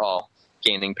as they're all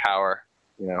gaining power,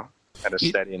 at a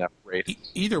steady enough rate.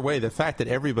 Either way, the fact that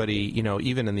everybody,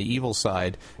 even in the evil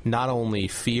side, not only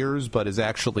fears but is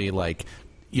actually like,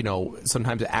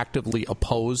 sometimes actively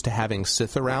opposed to having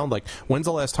Sith around. Like, when's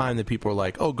the last time that people were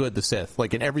like, oh, good, the Sith?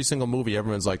 Like, in every single movie,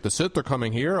 everyone's like, the Sith are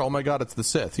coming here? Oh, my God, it's the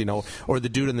Sith, Or the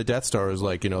dude in the Death Star is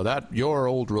like, that your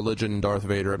old religion, Darth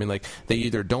Vader. I mean, like, they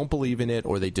either don't believe in it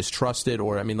or they distrust it,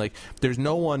 or, I mean, like, there's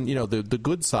no one, the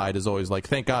good side is always like,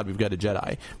 thank God we've got a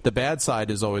Jedi. The bad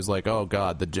side is always like, oh,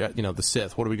 God, the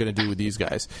Sith, what are we going to do with these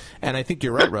guys? And I think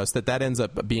you're right, Russ, that ends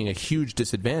up being a huge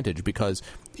disadvantage, because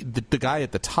the guy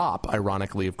at the top,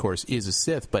 ironically, of course, is a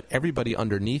Sith, but everybody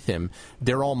underneath him,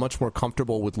 they're all much more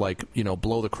comfortable with, like,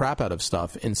 blow the crap out of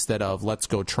stuff instead of let's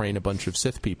go train a bunch of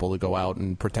Sith people to go out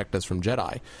and protect us from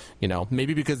Jedi.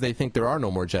 Maybe because they think there are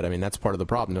no more Jedi. I mean, that's part of the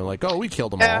problem. They're like, oh, we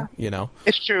killed them all.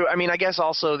 It's true. I mean, I guess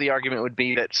also the argument would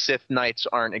be that Sith Knights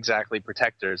aren't exactly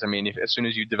protectors. I mean, as soon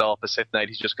as you develop a Sith Knight,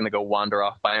 he's just going to go wander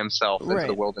off by himself into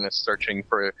the wilderness searching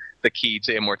for the key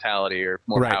to immortality or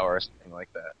more power or something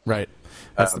like that. Right.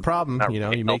 That's the problem.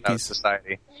 You make these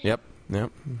society. Yep,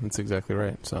 that's exactly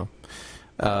right. So,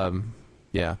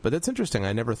 yeah, but that's interesting.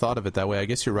 I never thought of it that way. I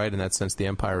guess you're right in that sense. The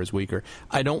Empire is weaker.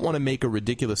 I don't want to make a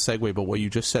ridiculous segue, but what you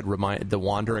just said, the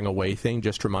wandering away thing,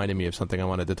 just reminded me of something I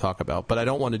wanted to talk about. But I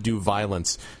don't want to do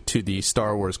violence to the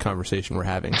Star Wars conversation we're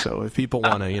having. So if people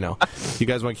want to, you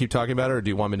guys want to keep talking about it, or do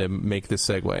you want me to make this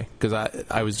segue? Because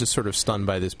I was just sort of stunned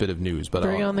by this bit of news. But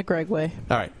bring on the Greg way.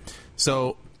 All right.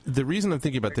 So the reason I'm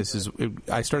thinking about this is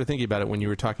I started thinking about it when you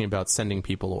were talking about sending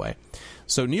people away.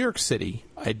 So New York City,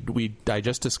 I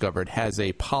just discovered, has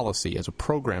a policy, as a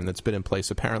program that's been in place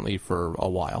apparently for a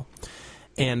while.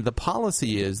 And the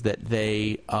policy is that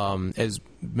they, as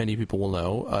many people will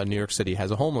know, New York City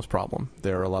has a homeless problem.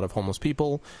 There are a lot of homeless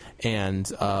people,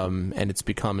 and it's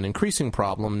become an increasing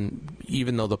problem,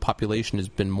 even though the population has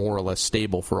been more or less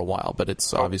stable for a while. But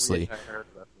it's obviously...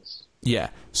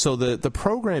 Yeah. So the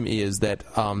program is that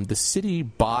the city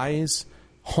buys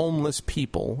homeless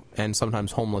people and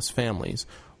sometimes homeless families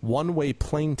one-way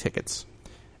plane tickets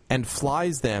and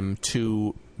flies them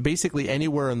to basically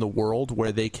anywhere in the world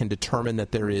where they can determine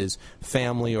that there is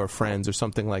family or friends or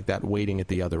something like that waiting at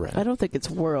the other end. I don't think it's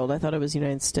world. I thought it was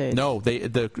United States. No,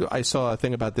 I saw a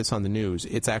thing about this on the news.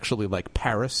 It's actually like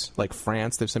Paris, like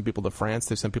France. They've sent people to France.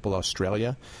 They've sent people to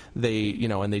Australia. They,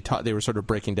 and they were sort of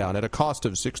breaking down at a cost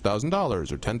of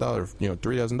 $6,000 or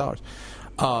 $10,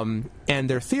 $3,000. And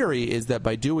their theory is that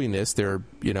by doing this, they're,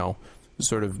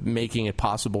 sort of making it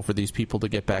possible for these people to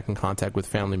get back in contact with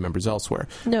family members elsewhere.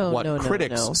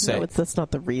 Critics say that's not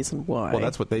the reason why. Well,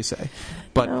 that's what they say.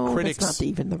 But critics, that's not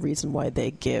even the reason why they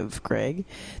give, Greg.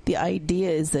 The idea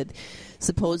is that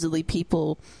supposedly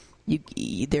people,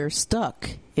 they're stuck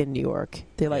in New York.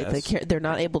 They're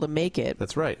not able to make it.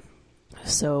 That's right.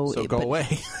 So go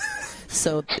away.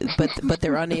 So, but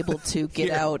they're unable to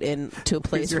get out and to a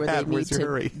place where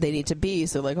they need to be.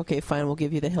 So, like, okay, fine, we'll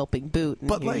give you the helping boot, and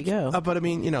but here you go. But I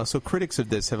mean, so critics of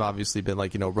this have obviously been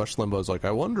like, Rush Limbaugh's like,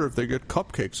 I wonder if they get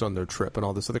cupcakes on their trip and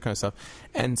all this other kind of stuff.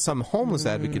 And some homeless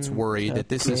advocates worry that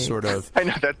this is sort of. I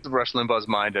know that's Rush Limbaugh's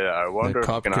mind. I wonder,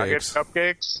 can I get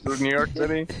cupcakes in New York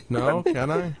City? No, can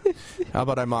I? How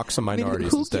about I mock some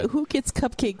minorities instead? Who gets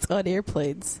cupcakes on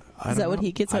airplanes? Is that what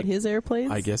he gets on his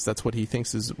airplanes? I guess that's what he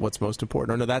thinks is what's most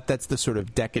important. Or no, that's the sort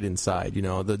of decadent side,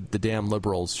 the damn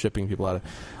liberals shipping people out of...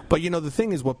 But, the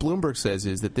thing is, what Bloomberg says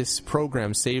is that this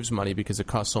program saves money because it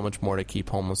costs so much more to keep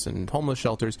homeless in homeless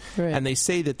shelters. Right. And they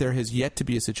say that there has yet to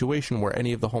be a situation where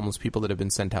any of the homeless people that have been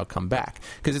sent out come back.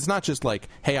 Because it's not just like,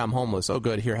 hey, I'm homeless. Oh,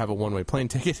 good, here, have a one-way plane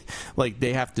ticket. Like,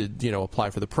 they have to, apply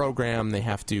for the program. There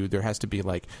has to be,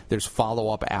 there's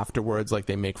follow-up afterwards. Like,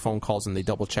 they make phone calls and they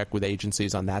double-check with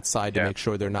agencies on that side to make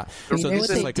sure they're not... You so know this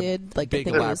what is they did? a big,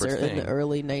 elaborate thing. In the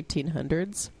early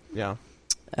 1900s? Yeah.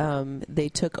 They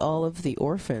took all of the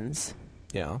orphans...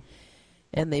 Yeah.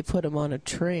 And they put them on a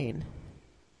train.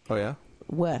 Oh, yeah?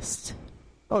 West.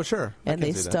 Oh, sure. And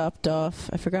they stopped off,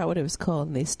 I forgot what it was called,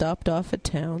 and they stopped off at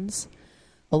towns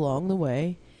along the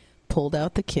way, pulled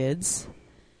out the kids,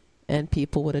 and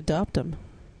people would adopt them.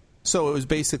 So it was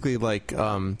basically like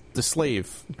the slave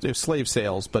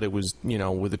sales, but it was,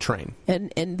 with a train.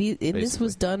 And this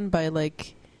was done by,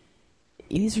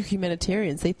 these are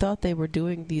humanitarians. They thought they were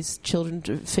doing these children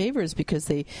favors because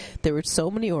there were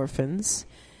so many orphans,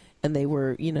 and they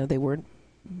were, they weren't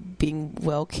being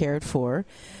well cared for,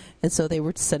 and so they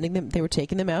were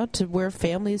taking them out to where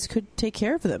families could take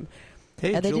care of them.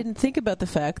 Hey, and they didn't think about the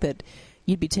fact that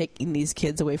you'd be taking these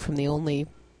kids away from the only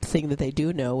thing that they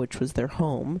do know, which was their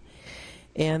home,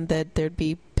 and that there'd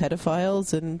be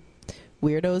pedophiles and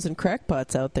weirdos and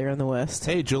crackpots out there in the West.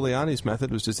 Hey, Giuliani's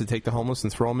method was just to take the homeless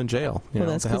and throw them in jail. Well,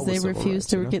 that's because they refused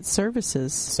to get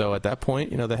services. So at that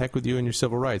point, the heck with you and your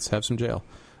civil rights. Have some jail.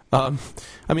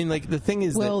 The thing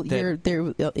is they're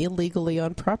illegally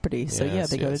on property, so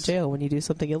they go to jail when you do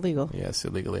something illegal. Yes,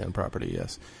 illegally on property,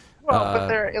 yes. Well, but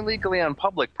they're illegally on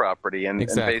public property, and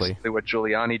basically what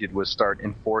Giuliani did was start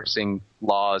enforcing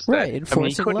laws. Laws. He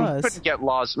couldn't get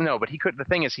laws. No, but he could. The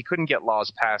thing is, he couldn't get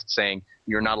laws passed saying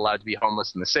you're not allowed to be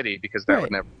homeless in the city because that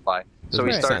would never apply. So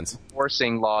he started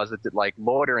enforcing laws that did, like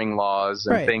loitering laws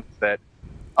and things that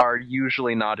are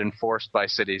usually not enforced by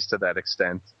cities to that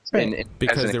extent.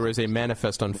 Because there is a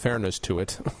manifest unfairness to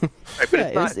it.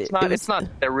 Right, but it's not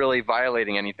they're really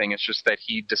violating anything. It's just that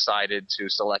he decided to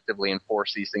selectively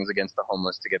enforce these things against the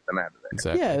homeless to get them out of there.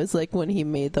 Exactly. Yeah, it was like when he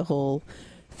made the whole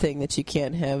thing that you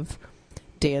can't have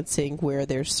dancing where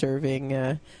they're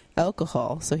serving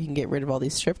alcohol, so he can get rid of all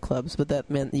these strip clubs, but that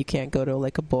meant you can't go to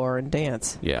a bar and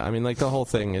dance. Yeah, the whole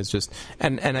thing is just...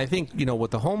 And I think,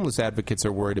 what the homeless advocates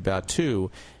are worried about, too,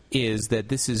 is that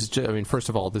this is, first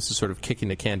of all, this is sort of kicking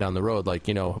the can down the road. Like,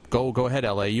 go ahead,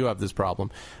 LA, you have this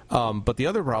problem. But the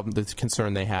other problem, the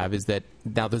concern they have is that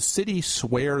now the city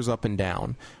swears up and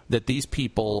down that these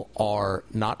people are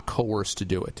not coerced to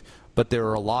do it. But there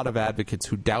are a lot of advocates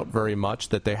who doubt very much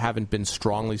that they haven't been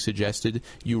strongly suggested,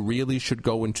 you really should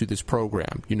go into this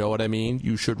program. You know what I mean?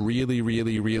 You should really,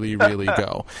 really, really, really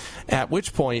go. At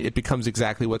which point, it becomes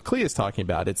exactly what Clea is talking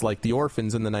about. It's like the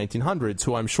orphans in the 1900s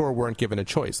who I'm sure weren't given a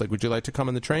choice. Like, would you like to come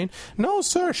in the train? No,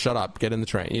 sir. Shut up. Get in the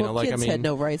train. Kids had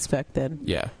no rights back then.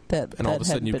 Yeah. And all of a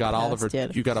sudden, you've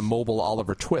got you got a mobile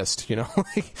Oliver Twist,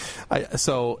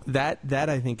 So that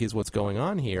I think is what's going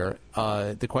on here.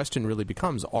 The question really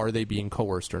becomes, are they being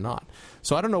coerced or not?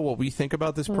 So I don't know what we think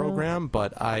about this program,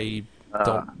 but I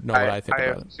don't know what I think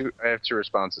about it. I have two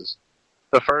responses.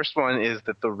 The first one is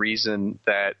that the reason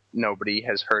that nobody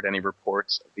has heard any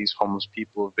reports of these homeless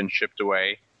people who have been shipped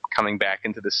away coming back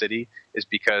into the city is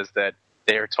because that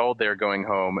they're told they're going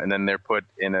home, and then they're put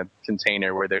in a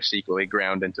container where they're secretly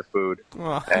ground into food.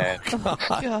 Oh,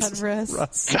 God,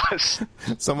 Russ.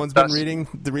 Someone's been reading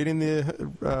Up in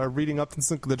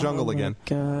the Jungle again.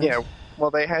 God. Yeah,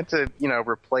 well, they had to,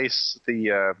 replace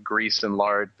the grease and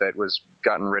lard that was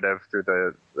gotten rid of through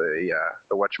the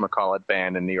whatchamacallit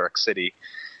ban in New York City.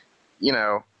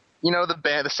 The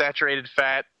saturated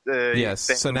fat.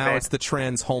 Yes. So now it's the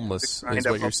trans homeless, is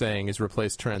what you're saying, is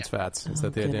replace trans fats. Is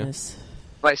that the idea?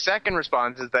 My second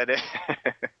response is that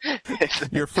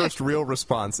your first real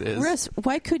response is... Russ,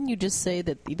 why couldn't you just say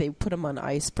that they put them on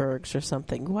icebergs or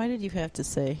something? Why did you have to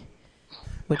say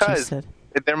what you said?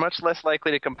 They're much less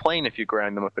likely to complain if you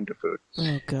grind them up into food.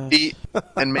 Oh, gosh.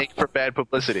 And make for bad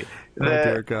publicity. Oh,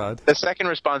 dear God. The second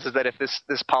response is that if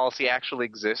this policy actually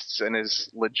exists and is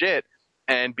legit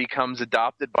and becomes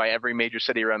adopted by every major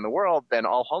city around the world, then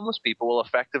all homeless people will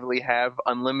effectively have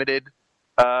unlimited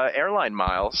airline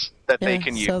miles that they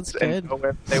can use and go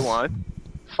wherever they want,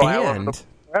 fly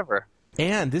wherever.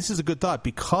 And this is a good thought.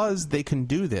 Because they can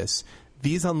do this,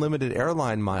 these unlimited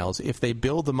airline miles, if they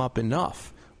build them up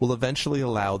enough, will eventually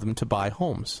allow them to buy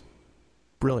homes.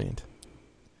 Brilliant.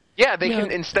 Yeah, they can,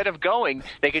 instead of going,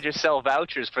 they could just sell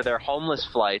vouchers for their homeless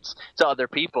flights to other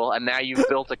people, and now you've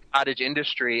built a cottage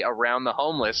industry around the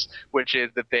homeless, which is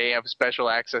that they have special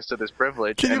access to this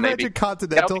privilege. Can you and imagine they'll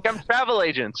Continental? become travel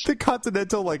agents. The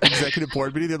Continental executive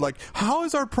board meeting, they're like, how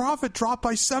is our profit dropped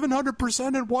by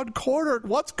 700% in one quarter?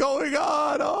 What's going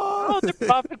on? Oh, their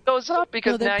profit goes up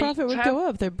because their now profit would go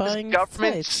up. They're buying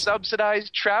government flights.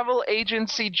 subsidized travel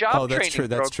agency job training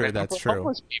That's true. program for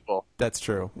homeless people. That's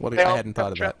true. I hadn't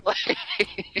thought of that.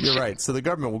 You're right. So the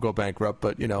government will go bankrupt,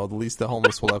 but at least the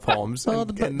homeless will have homes. Well,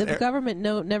 the government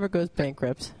never goes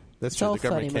bankrupt. That's It's true. all The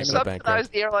government funny can't money. go Subsidize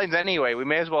bankrupt. the airlines anyway. We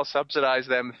may as well subsidize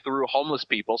them through homeless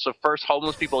people. So first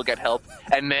homeless people get help,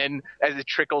 and then as it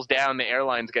trickles down, the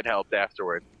airlines get helped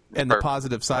afterward. And the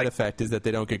positive side effect is that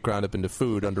they don't get ground up into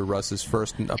food under Russ's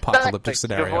first apocalyptic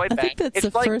scenario. Avoid I think that. that's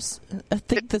It's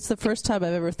like- that's the first time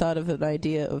I've ever thought of an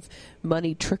idea of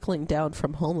money trickling down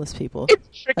from homeless people.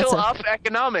 It's trickle That's up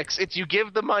economics. It's you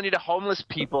give the money to homeless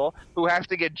people who have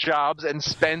to get jobs and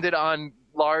spend it on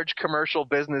large commercial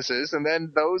businesses, and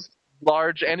then those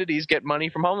large entities get money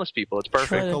from homeless people. It's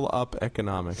perfect. Trickle up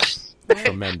economics.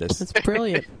 Tremendous. It's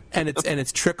brilliant. And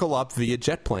it's trickle up via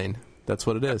jet plane. That's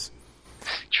what it is.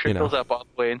 Trickles up all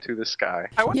the way into the sky.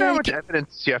 I wonder how much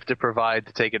evidence you have to provide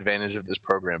to take advantage of this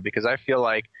program, because I feel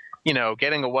like,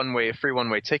 getting a free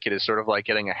one-way ticket is sort of like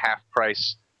getting a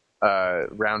half-price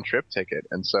round-trip ticket.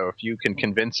 And so if you can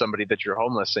convince somebody that you're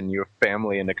homeless and you have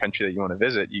family in the country that you want to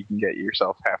visit, you can get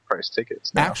yourself half-price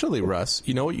tickets now. Actually, Russ,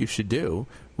 you know what you should do?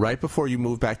 Right before you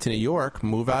move back to New York,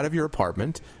 move out of your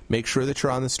apartment, make sure that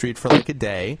you're on the street for like a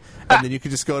day, and then you could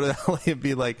just go to LA and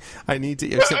be like, I need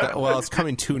to, except that, well, it's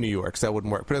coming to New York, so that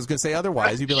wouldn't work. But I was going to say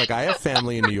otherwise, you'd be like, I have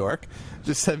family in New York,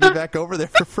 just send me back over there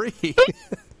for free.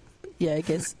 Yeah, I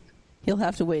guess he'll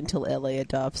have to wait until LA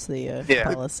adopts the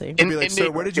policy. You'd be like, sir,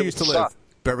 where did you used to live?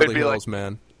 Beverly Hills,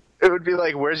 man. It would be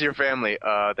like, where's your family?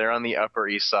 They're on the Upper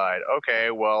East Side.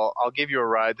 Okay, well, I'll give you a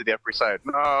ride to the Upper East Side.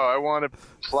 No, I want a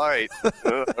flight.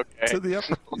 Okay. To the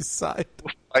Upper East Side.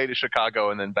 Fly to Chicago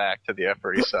and then back to the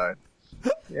Upper East Side.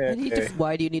 Yeah.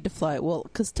 Why do you need to fly? Well,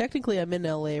 because technically I'm in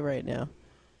LA right now.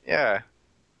 Yeah.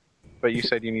 But you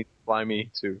said you need to fly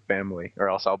me to family, or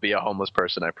else I'll be a homeless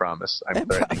person, I promise. I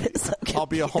promise. Okay. I'll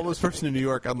be a homeless person in New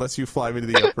York unless you fly me to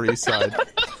the Upper East Side.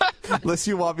 Unless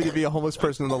you want me to be a homeless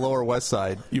person on the Lower West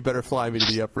Side, you better fly me to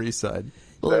the Upper East Side.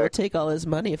 Well, it'll take all his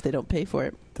money if they don't pay for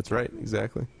it. That's right,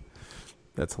 exactly.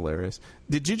 That's hilarious.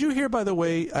 Did you hear, by the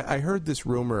way, I heard this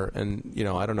rumor, and,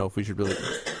 I don't know if we should really,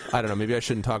 I don't know, maybe I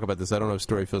shouldn't talk about this. I don't know if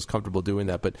Story feels comfortable doing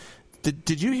that, but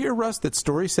did you hear, Russ, that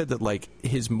Story said that, like,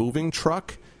 his moving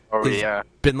truck has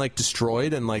been, like,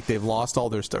 destroyed and, like, they've lost all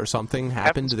their stuff, or something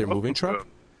happened to their moving truck?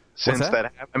 Since that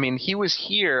happened, I mean, he was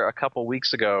here a couple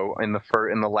weeks ago in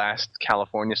the last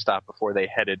California stop before they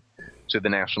headed to the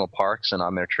national parks and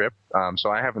on their trip. So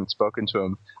I haven't spoken to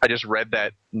him. I just read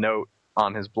that note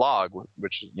on his blog,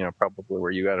 which probably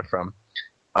where you got it from.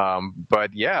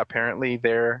 But yeah, apparently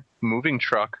their moving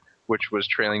truck, which was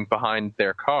trailing behind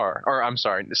their car, or I'm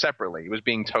sorry, separately, it was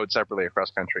being towed separately across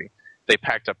country. They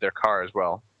packed up their car as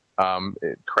well.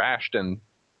 It crashed and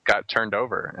got turned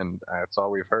over, and that's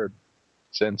all we've heard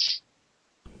since.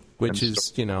 Which is,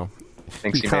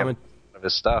 thinks he may have of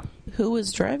his stuff. Who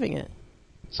was driving it?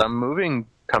 Some moving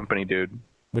company dude.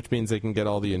 Which means they can get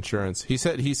all the insurance. He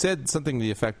said something to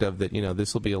the effect of that,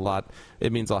 this will be a lot.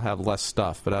 It means I'll have less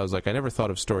stuff. But I was like, I never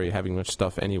thought of Story having much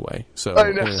stuff anyway. So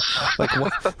I know. like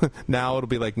what, now it'll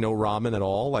be like no ramen at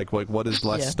all. Like what is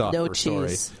less stuff no for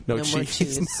cheese. Story? No more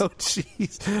cheese. No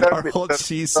cheese. Our whole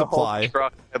cheese supply. The whole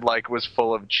truck was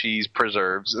full of cheese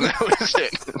preserves, and that was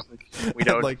it. We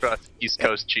don't trust East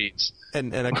Coast cheese.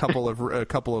 And a couple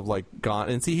of like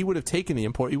Gandhi. And see, he would have taken the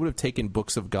import. He would have taken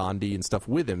books of Gandhi and stuff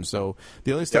with him. So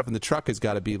the only stuff in the truck has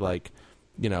got to be like,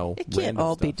 it can't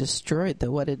all be destroyed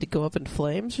though. What, did it go up in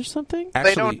flames or something?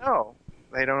 Actually,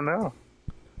 They don't know.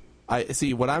 I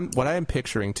see. What I am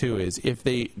picturing too is if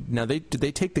did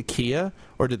they take the Kia,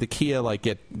 or did the Kia like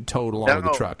get towed along with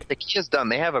the truck? The Kia's done.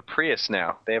 They have a Prius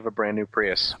now. They have a brand new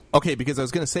Prius. Okay, because I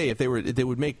was going to say they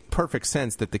would make perfect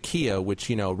sense that the Kia, which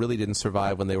really didn't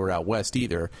survive when they were out west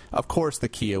either. Of course, the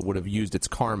Kia would have used its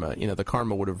karma. The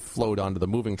karma would have flowed onto the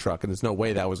moving truck, and there's no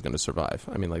way that was going to survive.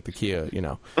 I mean, like the Kia,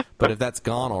 But if that's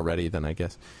gone already, then I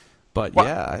guess. But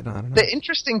yeah, I don't know. The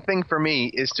interesting thing for me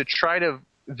is to try to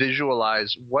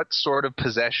visualize what sort of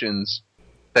possessions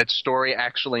that Story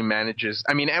actually manages.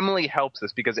 I mean, Emily helps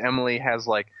this because Emily has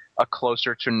like a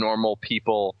closer to normal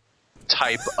people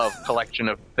type of collection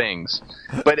of things.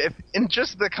 But if in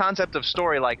just the concept of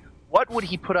Story, like what would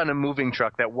he put on a moving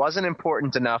truck that wasn't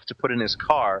important enough to put in his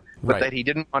car, but Right. that he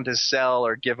didn't want to sell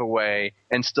or give away,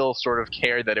 and still sort of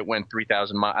cared that it went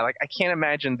 3,000 miles? I can't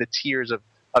imagine the tiers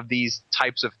of these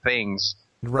types of things.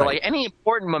 Right. Or like any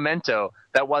important memento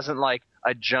that wasn't like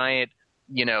a giant,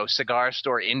 cigar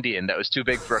store Indian that was too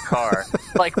big for a car.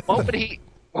 Like, what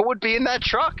would be in that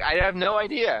truck? I have no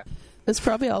idea. It's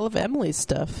probably all of Emily's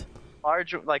stuff.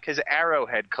 Large, like his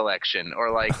Arrowhead collection,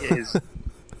 or like his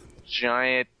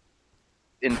giant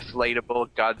inflatable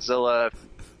Godzilla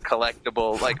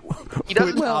collectible. Like, he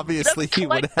doesn't. Which obviously doesn't he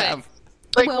would collect have. things.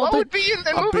 Like, Well, what but- would be in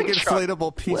the A moving big truck?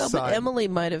 inflatable peace Well, but sign. Emily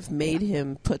might have made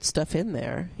him put stuff in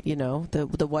there.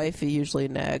 The wife usually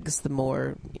nags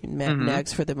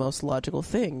nags for the most logical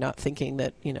thing, not thinking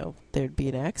that there'd be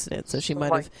an accident. So she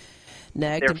might like, have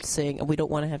nagged him, saying, "We don't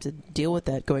want to have to deal with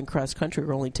that going cross country.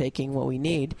 We're only taking what we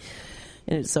need."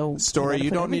 And so, Story, gotta you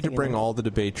put don't need to everything in bring there. all the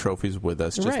debate trophies with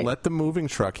us. Just Right. let the moving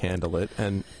truck handle it.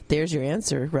 And There's your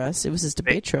answer, Russ. It was his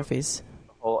debate trophies.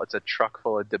 It's a truck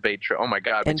full of debate. Oh my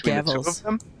God! And Between the two gavels.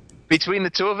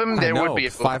 of them, I there know, would be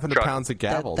a 500 truck. pounds of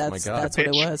gavels. My that's God. that's what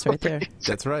it was right there.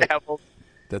 That's right. Gavels.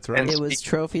 That's right. And It was speaking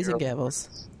trophies and of-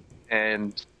 gavels.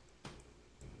 And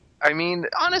I mean,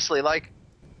 honestly, like,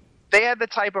 they had the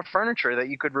type of furniture that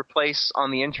you could replace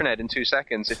on the internet in 2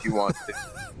 seconds if you wanted to.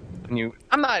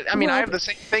 I have the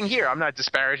same thing here. I'm not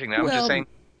disparaging that. I'm Well- just saying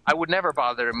I would never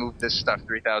bother to move this stuff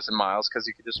 3,000 miles because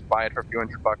you could just buy it for a few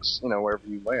 $100, wherever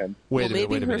you land. Wait Well, a minute. maybe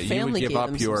Wait a her minute. You would family give gave up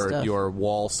them some stuff. your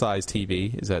wall-sized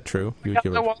TV? Is that true? You I would got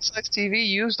give my up. wall-size TV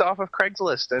used off of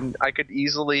Craigslist, and I could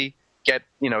easily get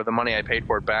the money I paid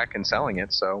for it back and selling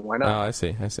it. So why Oh, not? I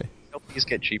see. These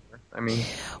get cheaper. I mean,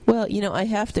 Well, I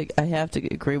have to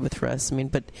agree with Russ.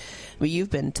 But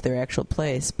you've been to their actual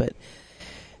place, but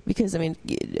because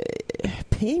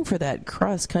paying for that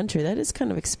cross country, that is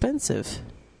kind of expensive.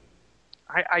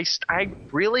 I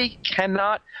really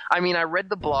cannot. I mean, I read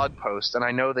the blog post, and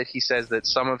I know that he says that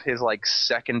some of his like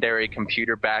secondary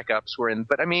computer backups were in.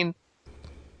 But I mean,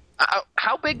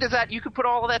 how big does that? You could put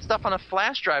all of that stuff on a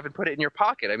flash drive and put it in your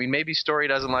pocket. I mean, maybe Story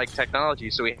doesn't like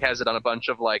technology, so he has it on a bunch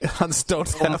of like On stone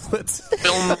tablets.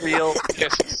 film reel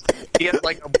discs. He has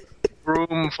like a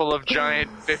room full of giant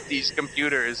 50s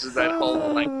computers that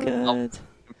hold like God.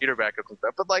 computer backups and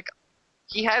stuff. But like,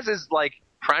 he has his like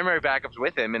primary backups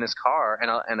with him in his car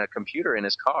and a computer in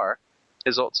his car.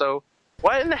 So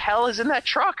what in the hell is in that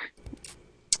truck?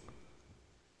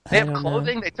 They have I don't know.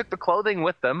 clothing. They took the clothing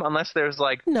with them, unless there's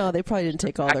like No, they probably didn't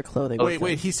take all their clothing. with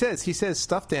Wait. them. He says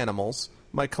stuffed animals,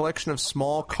 my collection of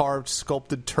small carved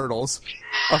sculpted turtles,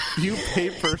 a few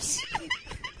papers,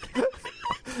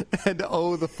 and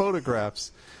the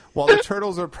photographs. While the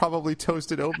turtles are probably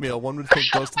toasted oatmeal, one would think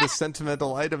most of the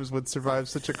sentimental items would survive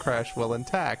such a crash well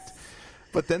intact.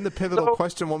 But then the pivotal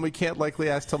question, one we can't likely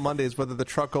ask till Monday, is whether the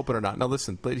truck opened or not. Now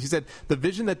listen, he said, the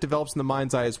vision that develops in the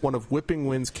mind's eye is one of whipping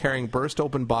winds carrying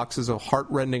burst-open boxes of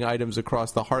heart-rending items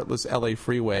across the heartless L.A.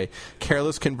 freeway,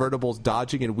 careless convertibles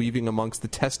dodging and weaving amongst the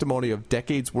testimony of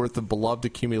decades' worth of beloved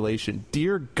accumulation.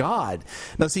 Dear God.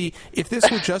 Now see, if this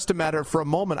were just a matter, for a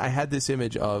moment I had this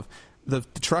image of the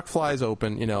truck flies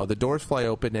open, the doors fly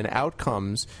open, and out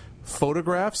comes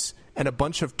photographs and a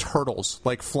bunch of turtles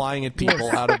like flying at people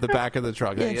out of the back of the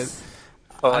truck. Yes.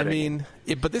 I mean,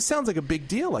 but this sounds like a big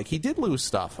deal. Like, he did lose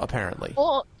stuff, apparently.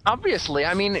 Well, obviously,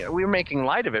 I mean, we're making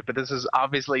light of it, but this is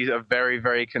obviously a very,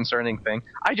 very concerning thing.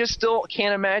 I just still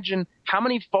can't imagine how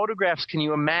many photographs can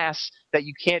you amass that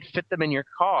you can't fit them in your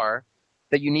car,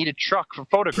 that you need a truck for He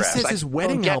photographs. says I his don't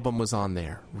wedding get- album was on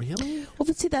there. Really? Well,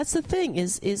 but see, that's the thing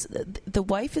is the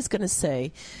wife is going to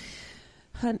say,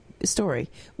 Story,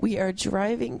 we are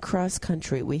driving cross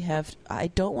country. I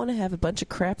don't want to have a bunch of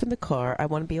crap in the car. I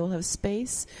want to be able to have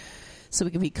space so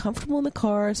we can be comfortable in the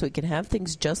car, so we can have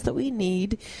things just that we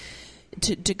need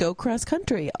to go cross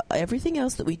country. Everything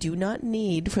else that we do not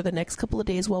need for the next couple of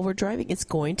days while we're driving is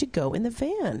going to go in the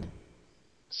van.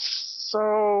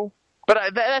 So, but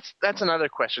that's another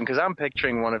question, because I'm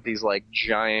picturing one of these like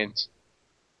giant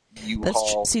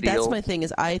U-Haul That's deals. my thing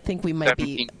is I think we might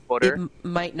be 17-footer. it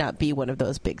might not be one of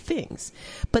those big things,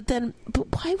 but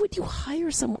why would you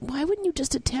hire someone? Why wouldn't you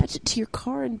just attach it to your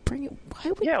car and bring it?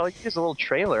 Why would Yeah, like just a little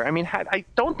trailer. I mean, I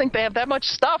don't think they have that much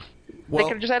stuff. Well, they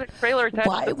could have just had a trailer attached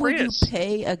why to the would you Prius.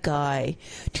 pay a guy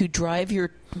to drive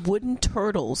your wooden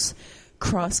turtles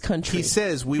cross country? He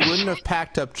says we wouldn't have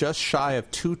packed up just shy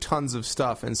of 2 tons of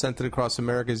stuff and sent it across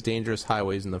America's dangerous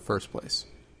highways in the first place.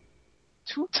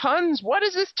 2 tons? What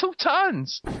is this 2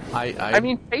 tons? I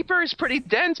mean, paper is pretty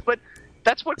dense, but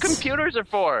that's what computers are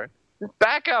for.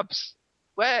 Backups.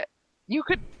 What? You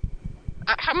could...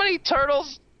 How many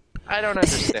turtles I don't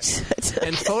understand.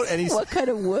 and he's What kind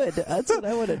of wood? That's what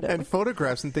I want to know. and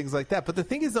photographs and things like that. But the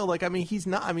thing is, though, like, I mean, he's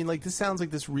not. I mean, like, this sounds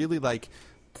like this really like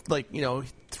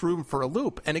threw him for a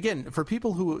loop. And again, for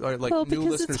people who are like Well, new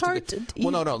because it's listeners hard to the, to-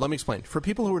 well, no, let me explain. For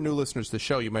people who are new listeners to the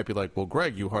show, you might be like, well,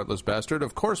 Greg, you heartless bastard.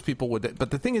 Of course people would.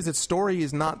 But the thing is that Story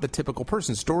is not the typical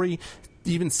person. Story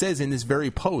even says in this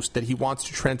very post that he wants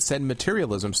to transcend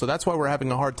materialism. So that's why we're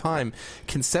having a hard time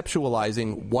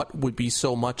conceptualizing what would be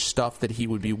so much stuff that he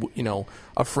would be,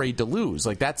 afraid to lose.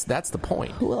 Like, that's the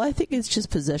point. Well, I think it's just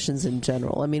possessions in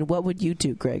general. I mean, what would you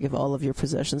do, Greg, if all of your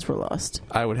possessions were lost?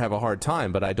 I would have a hard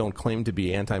time, but I don't claim to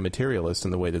be anti-materialist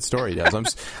in the way that Story does.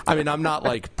 I'm not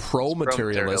like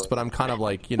pro-materialist, but I'm kind of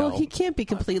like, Well, he can't be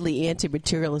completely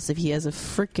anti-materialist if he has a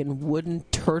freaking wooden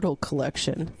turtle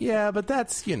collection. Yeah, but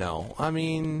that's, I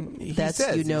mean, he That's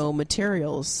says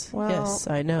materials. Well- Yes,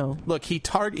 I know. Look, he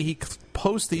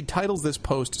titles this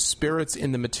post "Spirits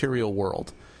in the Material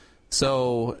World."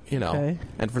 So, Okay.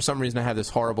 and for some reason I have this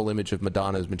horrible image of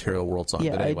Madonna's Material World song.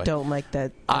 Yeah, but anyway, I don't like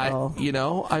that at all.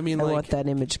 I mean, I like, want that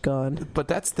image gone. but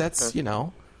that's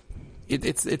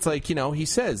it's like, he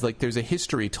says, like, there's a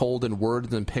history told in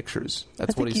words and pictures.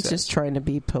 That's I what think he he's says. just trying to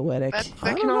be poetic. That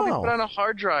I can don't all be know. put on a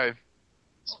hard drive.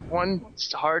 It's one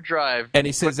hard drive. And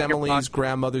he says Put in your Emily's pocket.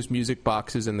 grandmother's music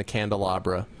box is in the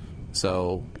candelabra.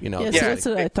 So, Yeah, Yeah, so that's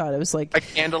what I thought. It was like, A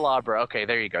candelabra. Okay,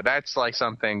 there you go. That's like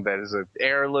something that is an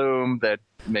heirloom that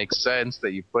makes sense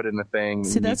that you put in the thing.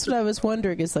 see, that's what I was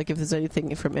wondering is like if there's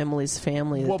anything from Emily's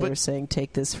family that Well, they but were saying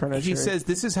take this furniture. he says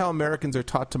this is how Americans are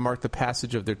taught to mark the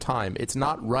passage of their time. It's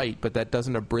not right, but that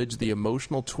doesn't abridge the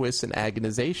emotional twists and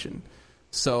agonization.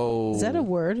 So Is that a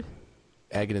word?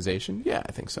 agonization? Yeah,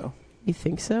 I think so. You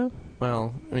think so?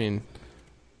 Well, I mean,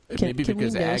 Can- maybe can we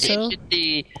because know so?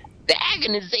 The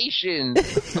agonization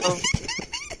of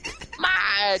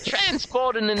my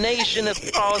transporting the nation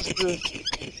across the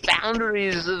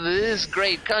boundaries of this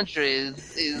great country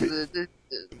is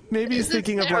maybe he's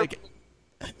thinking of like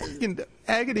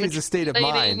agony is a state of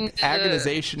mind.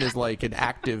 Agonization is like an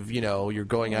active, you're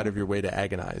going out of your way to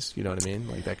agonize. You know what I mean?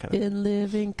 Like that kind of. In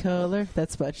living color.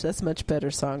 That's much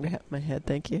better song to have in my head.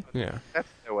 Thank you. Yeah. That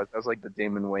was like the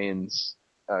Damon Wayans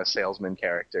salesman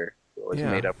character that was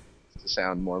Yeah. made up to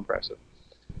sound more impressive.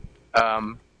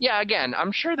 Yeah, again,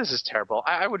 I'm sure this is terrible.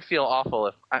 I would feel awful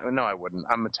if... No, I wouldn't.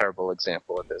 I'm a terrible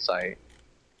example of this.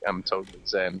 I'm totally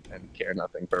zen and care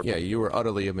nothing for... Yeah, you were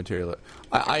utterly immaterial.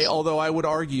 Although I would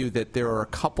argue that there are a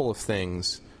couple of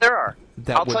things. There are.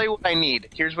 I'll would- tell you what I need.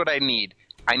 Here's what I need.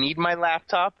 I need my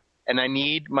laptop, and I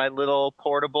need my little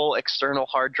portable external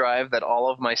hard drive that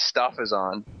all of my stuff is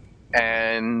on.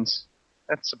 And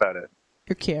that's about it.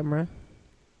 Your camera.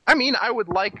 I mean, I would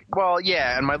like... Well,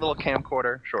 yeah, and my little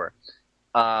camcorder, sure.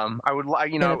 I would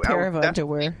like, And a pair of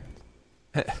underwear.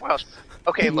 Well,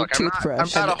 okay, And your look, I'm not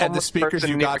toothbrush. a And the homeless speakers person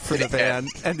you got for the van.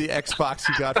 van, and the Xbox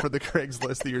you got for the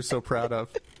Craigslist that you're so proud of.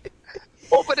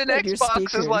 Well, but an And your Xbox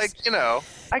speakers. is like,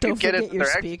 I Don't could get forget it your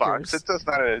their speakers. Xbox. It's just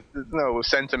not there's no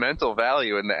sentimental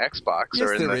value in the Xbox. Yes,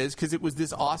 or in there the, is, because it was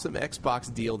this awesome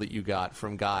Xbox deal that you got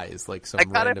from guys, like some I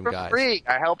got it random for guys. free.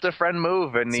 I helped a friend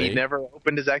move, and See? he never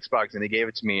opened his Xbox, and he gave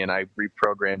it to me, and I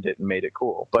reprogrammed it and made it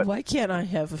cool. But Why can't I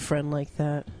have a friend like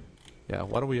that? Yeah,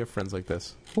 why don't we have friends like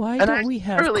this? Why and don't we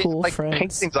have really cool like friends?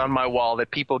 paintings on my wall that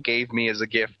people gave me as a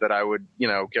gift that I would,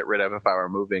 get rid of if I were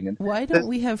moving. And Why don't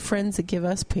we have friends that give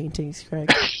us paintings, Greg?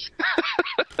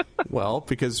 Well,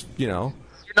 because, you're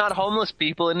not homeless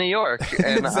people in New York.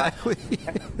 And exactly.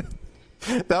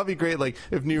 That would be great. Like,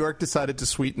 if New York decided to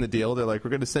sweeten the deal, they're like,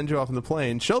 we're going to send you off on the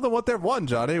plane. Show them what they've won,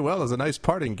 Johnny. Well, as a nice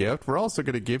parting gift, we're also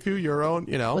going to give you your own,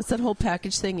 What's that whole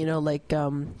package thing? Like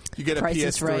you get a Price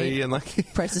is PS3 Right. and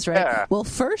like... Price is Right. Yeah. Well,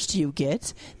 first you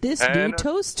get this new And-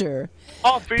 toaster.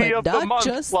 Coffee But of the not month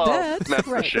just club that.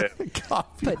 membership.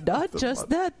 Coffee But not of the just month.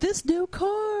 that, this new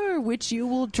car, which you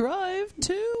will drive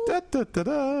to. Da, da, da,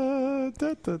 da,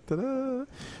 da, da, da, da.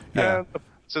 Yeah. And the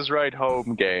Price is Right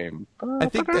home game. I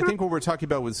think what we're talking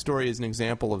about with Story is an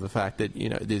example of the fact that,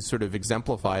 it is sort of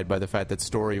exemplified by the fact that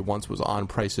Story once was on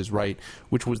Price is Right,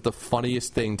 which was the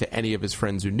funniest thing to any of his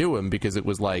friends who knew him, because it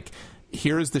was like,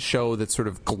 here's the show that sort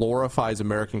of glorifies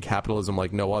American capitalism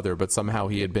like no other, but somehow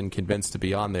he had been convinced to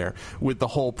be on there with the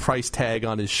whole price tag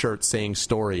on his shirt saying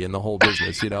Story and the whole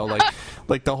business,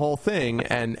 like the whole thing,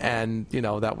 and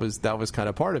that was kind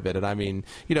of part of it. And I mean,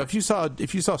 if you saw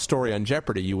Story on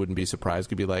Jeopardy, you wouldn't be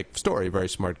surprised. You'd be like, Story, very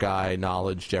smart guy,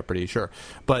 knowledge, Jeopardy, sure,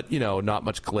 but not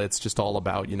much glitz, just all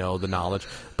about the knowledge.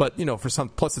 But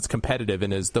plus it's competitive,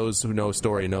 and as those who know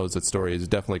Story knows that Story is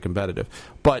definitely competitive.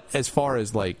 But as far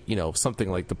as like something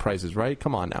like The Price is Right.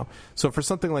 Come on now. So for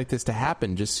something like this to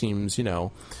happen just seems,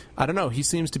 I don't know. He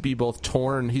seems to be both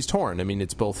torn. He's torn. I mean,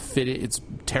 it's both it's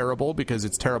terrible because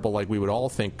it's terrible like we would all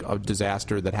think a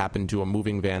disaster that happened to a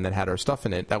moving van that had our stuff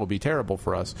in it. That would be terrible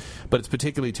for us. But it's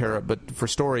particularly terrible. But for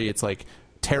Story, it's like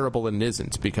terrible and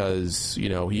isn't because,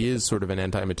 he is sort of an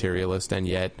anti-materialist and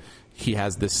yet he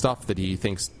has this stuff that he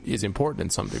thinks is important in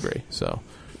some degree. So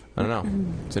I don't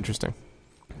know. It's interesting.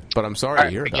 But I'm sorry to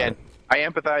hear about it. I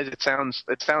empathize.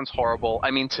 It sounds horrible.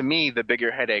 I mean, to me, the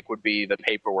bigger headache would be the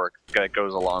paperwork that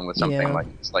goes along with something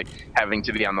like this, like having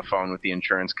to be on the phone with the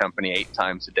insurance company 8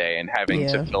 times a day and having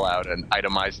to fill out an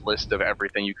itemized list of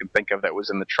everything you can think of that was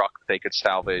in the truck that they could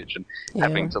salvage, and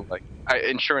having to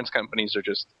insurance companies are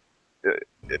just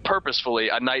purposefully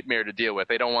a nightmare to deal with.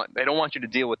 They don't want you to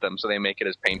deal with them, so they make it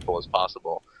as painful as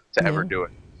possible to ever do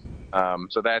it.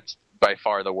 So that's by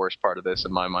far the worst part of this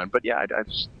in my mind. But yeah,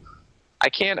 I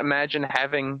can't imagine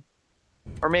having,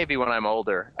 or maybe when I'm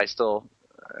older, I still,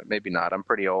 maybe not. I'm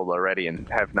pretty old already and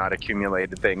have not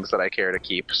accumulated things that I care to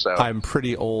keep. So I'm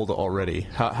pretty old already.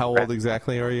 How old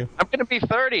exactly are you? I'm going to be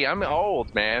 30. I'm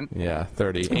old, man. Yeah,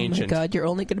 30. Ancient. Oh my God, you're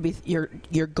only going to be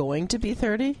you're going to be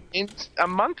 30? In a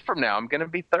month from now, I'm going to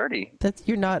be 30.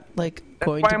 You're not going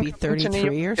to be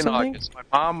 33 or something? August. My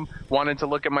mom wanted to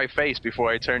look at my face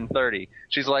before I turned 30.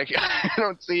 She's like, I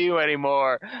don't see you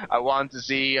anymore. I want to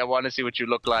see what you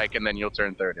look like, and then you'll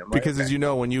turn 30. Because as you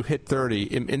know, when you hit 30,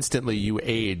 instantly you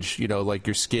age. Like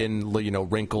your skin,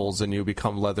 wrinkles, and you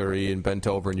become leathery and bent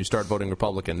over, and you start voting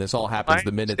Republican. This all happens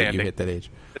the minute that you hit that age.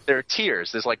 But there are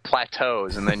tiers. There's like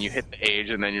plateaus, and then you hit the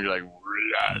age, and then you're like,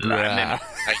 and then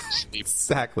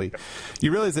exactly.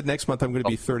 You realize that next month I'm going to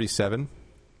be 37.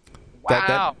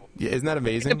 Wow. Isn't that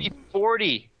amazing? I'm going to be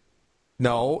 40.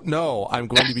 No, I'm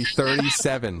going to be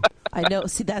 37. I know.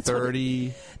 See, that's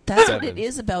 30. That's what it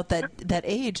is about that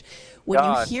age. When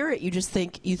you hear it, you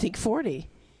think 40.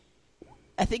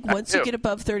 I think once you get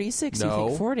above 36, you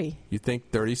think 40. You think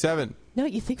 37. No,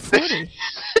 you think 40.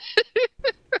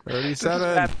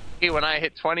 37. When I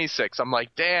hit 26, I'm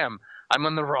like, damn, I'm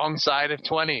on the wrong side of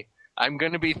 20. I'm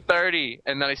going to be 30,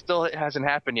 and then it hasn't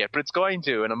happened yet, but it's going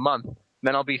to in a month.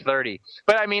 Then I'll be 30.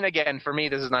 But I mean, again, for me,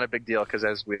 this is not a big deal because,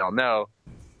 as we all know,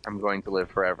 I'm going to live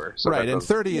forever. So right, and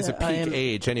 30 is a peak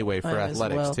age anyway for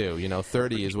athletics, too.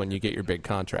 30 is when you get your big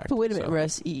contract. But wait a minute,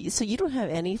 Russ. So you don't have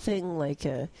anything like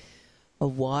a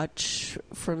watch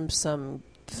from some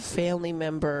family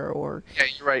member or... Yeah,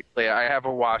 you're right, Leah. I have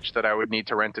a watch that I would need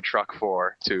to rent a truck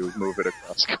for to move it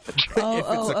across country. If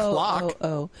it's a clock.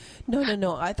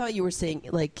 No. I thought you were saying,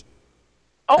 like...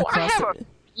 Oh, I have a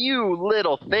few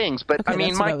little things, but okay, I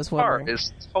mean, my car wondering.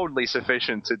 is totally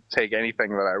sufficient to take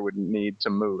anything that I would need to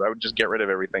move. I would just get rid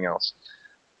of everything else.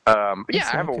 But yeah,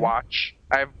 I have a watch.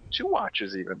 I have 2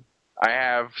 watches even. I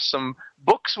have some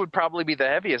books would probably be the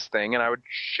heaviest thing, and I would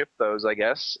ship those, I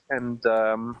guess. And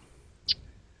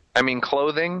I mean,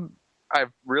 clothing,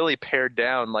 I've really pared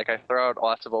down. Like, I throw out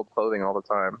lots of old clothing all the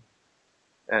time.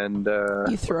 And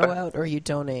you throw out or you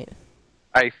donate?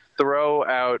 I throw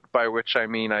out, by which I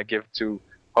mean I give to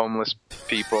homeless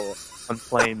people on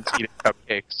planes eating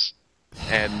cupcakes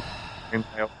and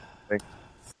my own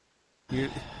thing.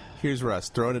 Here's Russ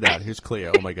throwing it out. Here's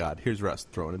Cleo. Oh my God. Here's Russ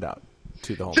throwing it out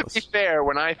to the homeless. To be fair,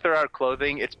 when I throw out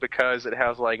clothing, it's because it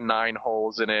has like 9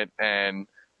 holes in it and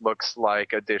looks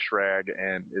like a dish rag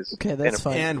and is... Okay, that's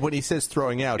fine. And when he says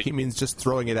throwing out, he means just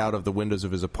throwing it out of the windows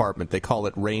of his apartment. They call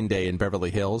it rain day in Beverly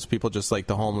Hills. People just like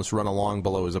the homeless run along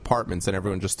below his apartments and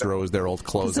everyone just throws their old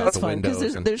clothes out the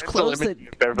windows. There's clothes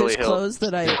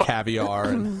that I... Caviar.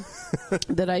 And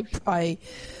that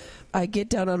I get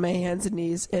down on my hands and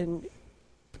knees and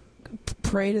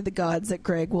pray to the gods that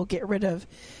Greg will get rid of.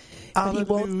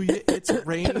 Hallelujah, it's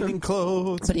raining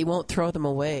clothes. But he won't throw them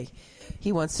away.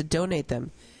 He wants to donate them.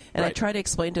 And I try to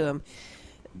explain to him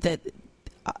that,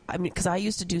 I mean, because I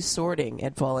used to do sorting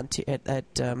at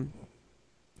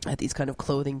these kind of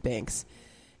clothing banks,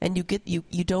 and you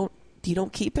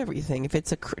don't keep everything. If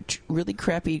it's a really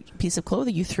crappy piece of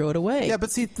clothing, you throw it away. Yeah,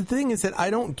 but see, the thing is that I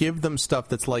don't give them stuff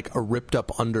that's like a ripped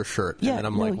up undershirt, and then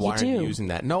I'm like, why aren't you using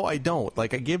that? No, I don't.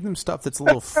 Like, I give them stuff that's a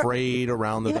little frayed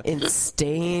around the and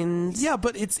stains. Yeah,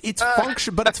 but it's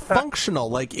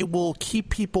functional. Like, it will keep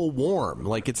people warm.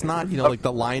 Like, it's not, like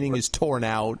the lining is torn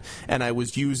out and I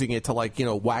was using it to like,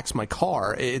 wax my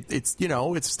car. It's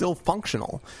still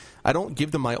functional. I don't give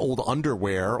them my old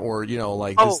underwear or,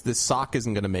 this sock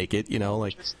isn't going to make it,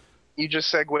 You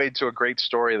just segued to a great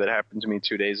story that happened to me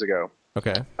 2 days ago.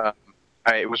 Okay.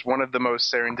 It was one of the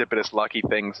most serendipitous lucky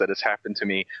things that has happened to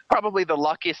me. Probably the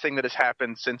luckiest thing that has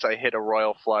happened since I hit a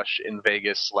royal flush in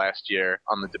Vegas last year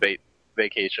on the debate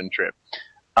vacation trip.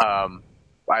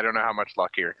 I don't know how much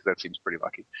luckier, because that seems pretty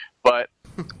lucky. But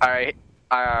my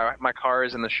car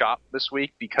is in the shop this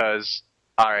week because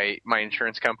my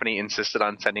insurance company insisted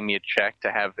on sending me a check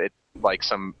to have it like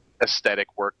some aesthetic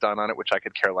work done on it, which I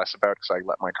could care less about because I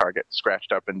let my car get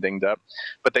scratched up and dinged up.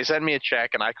 But they sent me a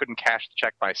check, and I couldn't cash the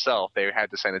check myself. They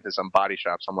had to send it to some body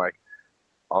shop. So I'm like,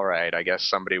 all right, I guess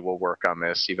somebody will work on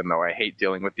this, even though I hate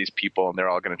dealing with these people, and they're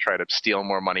all going to try to steal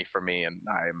more money from me, and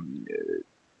I'm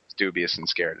dubious and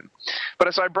scared.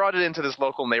 But so I brought it into this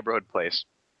local neighborhood place,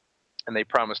 and they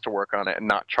promised to work on it and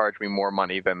not charge me more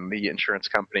money than the insurance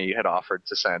company had offered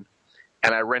to send.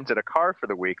 And I rented a car for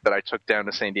the week that I took down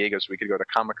to San Diego so we could go to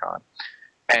Comic-Con.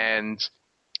 And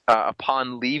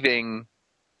upon leaving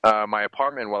my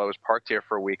apartment while I was parked here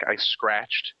for a week, I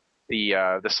scratched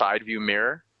the side view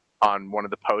mirror on one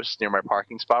of the posts near my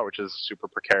parking spot, which is a super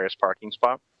precarious parking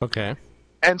spot. Okay.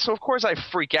 And so, of course, I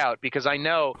freak out because I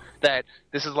know that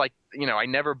this is like, I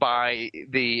never buy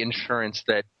the insurance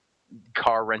that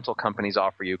car rental companies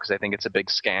offer you because I think it's a big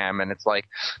scam, and it's like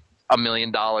 $1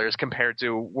 million compared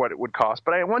to what it would cost.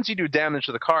 But once you do damage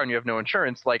to the car and you have no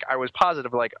insurance, like I was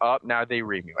positive, like, oh, now they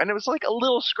ream you. And it was like a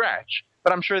little scratch,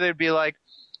 but I'm sure they'd be like,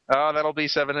 oh, that'll be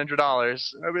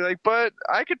 $700. I'd be like, but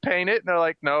I could paint it. And they're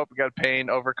like, nope, we got to paint,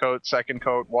 overcoat, second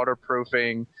coat,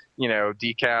 waterproofing,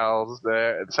 decals,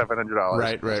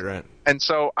 $700. Right. And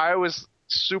so I was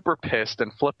super pissed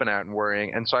and flipping out and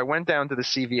worrying. And so I went down to the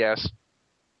CVS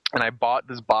and I bought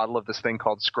this bottle of this thing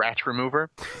called Scratch Remover.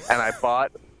 And I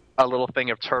bought a little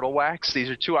thing of turtle wax. These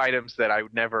are two items that I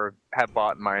would never have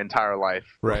bought in my entire life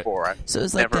before. So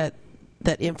it's like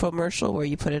that infomercial where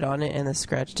you put it on it and the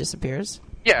scratch disappears?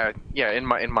 Yeah, in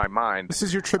my mind. This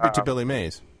is your tribute to Billy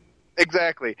Mays.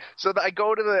 Exactly. So I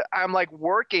go to I'm like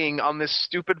working on this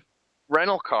stupid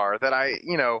rental car that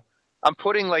I'm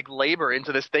putting like labor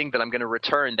into this thing that I'm going to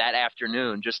return that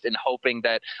afternoon, just in hoping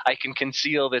that I can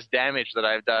conceal this damage that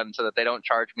I've done so that they don't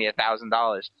charge me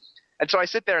 $1,000. And so I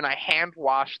sit there and I hand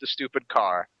wash the stupid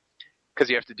car, because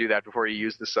you have to do that before you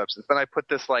use the substance. Then I put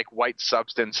this like white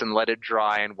substance and let it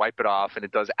dry and wipe it off, and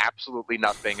it does absolutely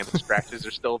nothing, and the scratches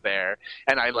are still there.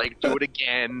 And I like do it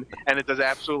again, and it does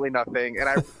absolutely nothing.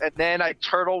 And then I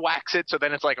turtle wax it, so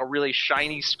then it's like a really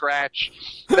shiny scratch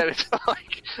that it's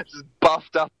like just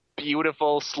buffed up,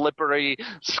 beautiful, slippery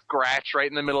scratch right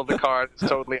in the middle of the car. It's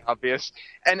totally obvious.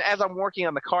 And as I'm working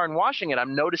on the car and washing it,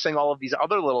 I'm noticing all of these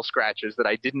other little scratches that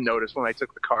I didn't notice when I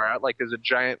took the car out. Like there's a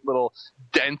giant little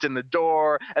dent in the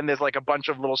door, and there's like a bunch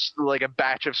of a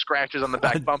batch of scratches on the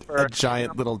back bumper. A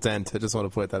giant little dent. I just want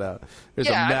to point that out. There's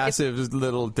a massive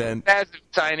little dent. Massive,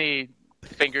 tiny,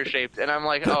 finger-shaped. And I'm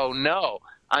like, oh no.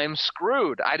 I'm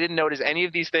screwed. I didn't notice any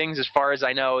of these things. As far as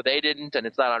I know, they didn't, and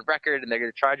it's not on record, and they're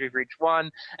going to charge me for each one,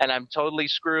 and I'm totally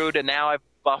screwed. And now I've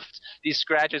buffed these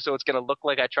scratches, so it's going to look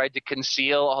like I tried to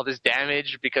conceal all this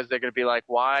damage, because they're going to be like,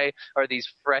 why are these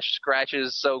fresh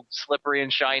scratches so slippery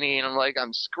and shiny? And I'm like,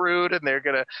 I'm screwed, and they're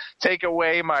going to take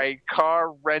away my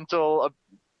car rental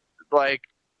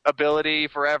ability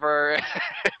forever.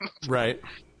 Right.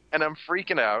 And I'm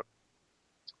freaking out.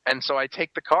 And so I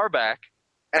take the car back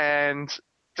and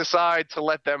decide to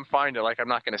let them find it. Like, I'm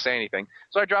not going to say anything.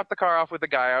 So I drop the car off with the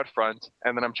guy out front,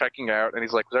 and then I'm checking out, and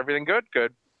he's like, was everything good?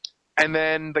 Good. And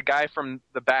then the guy from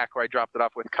the back where I dropped it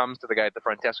off with comes to the guy at the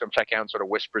front desk. I'm checking out and sort of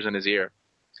whispers in his ear.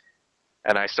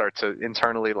 And I start to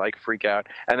internally freak out.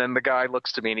 And then the guy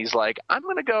looks to me and he's like, I'm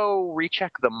going to go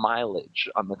recheck the mileage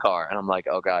on the car. And I'm like,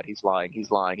 oh God, he's lying. He's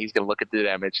lying. He's going to look at the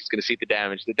damage. He's going to see the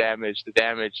damage.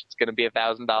 It's going to be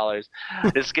 $1,000.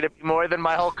 This is going to be more than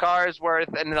my whole car is worth.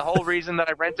 And the whole reason that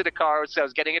I rented a car was I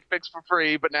was getting it fixed for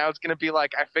free. But now it's going to be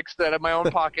like, I fixed it out of my own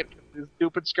pocket. These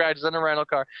stupid scratches on a rental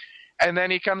car. And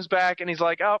then he comes back and he's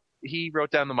like, oh, he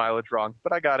wrote down the mileage wrong,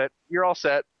 but I got it. You're all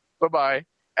set. Bye-bye.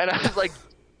 And I was like,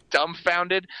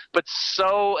 dumbfounded, but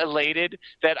so elated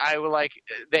that I was like,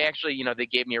 they actually, they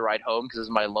gave me a ride home because it was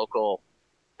my local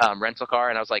rental car,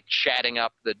 and I was like chatting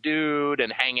up the dude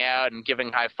and hang out and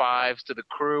giving high fives to the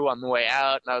crew on the way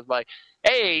out. And I was like,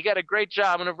 hey, you got a great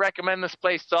job. I'm going to recommend this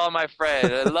place to all my friends.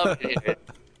 I love it. It's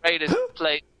the greatest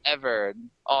place ever.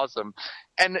 Awesome.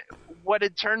 And what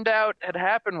it turned out had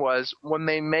happened was when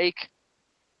they make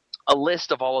a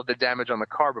list of all of the damage on the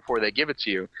car before they give it to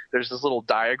you, there's this little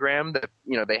diagram that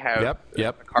they have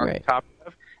a carbon copy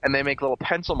of, and they make little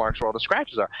pencil marks where all the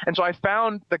scratches are. And so I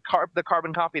found the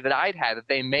carbon copy that I'd had that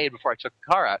they made before I took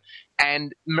the car out,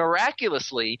 and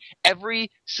miraculously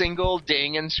every single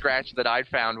ding and scratch that I'd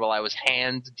found while I was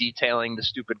hand detailing the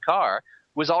stupid car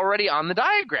was already on the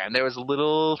diagram. There was a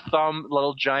little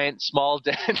giant small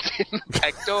dent in the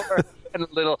back door. and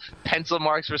little pencil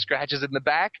marks for scratches in the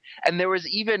back. And there was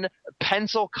even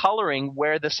pencil coloring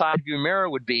where the side view mirror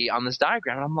would be on this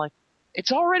diagram. And I'm like,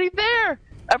 it's already there.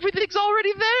 Everything's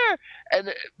already there.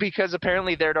 And because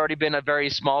apparently there had already been a very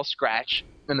small scratch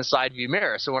in the side view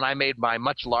mirror. So when I made my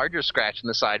much larger scratch in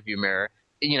the side view mirror,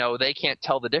 they can't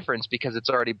tell the difference because it's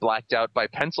already blacked out by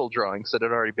pencil drawings that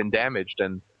had already been damaged.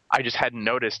 And I just hadn't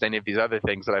noticed any of these other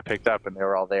things that I picked up, and they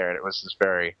were all there. And it was this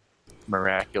very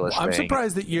miraculous thing. I'm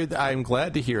surprised that I'm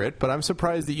glad to hear it, but I'm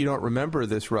surprised that you don't remember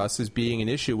this, Russ, as being an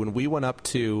issue when we went up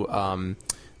to the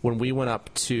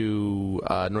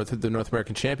North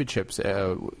American Championships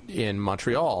in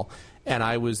Montreal, and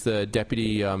I was the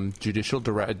deputy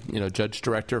judge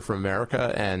director for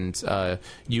America, and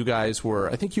you guys were,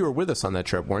 I think you were with us on that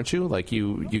trip, weren't you? Like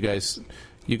you guys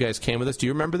came with us. Do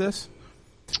you remember this?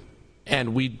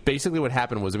 And what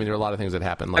happened was, there were a lot of things that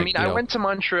happened. Like, I went to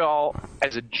Montreal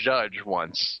as a judge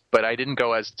once, but I didn't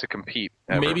go as to compete.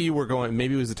 Ever. Maybe you were going.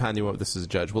 Maybe it was the time you went with this as a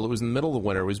judge. Well, it was in the middle of the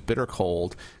winter. It was bitter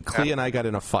cold. Clea and I got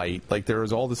in a fight. Like, there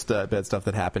was all this bad stuff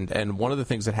that happened. And one of the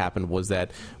things that happened was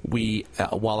that we,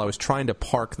 while I was trying to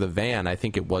park the van, I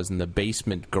think it was in the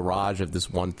basement garage of this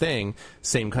one thing.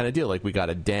 Same kind of deal. Like, we got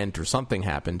a dent or something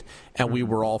happened, and we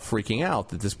were all freaking out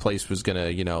that this place was going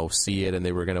to, see it, and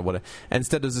they were going to And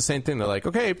instead, it was the same thing. They're like,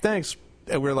 okay, thanks.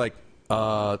 And we're like,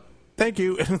 thank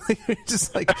you.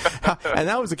 Just like, and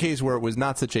that was a case where it was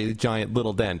not such a giant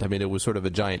little dent. It was sort of a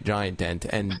giant dent,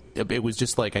 and it was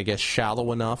just like, I guess,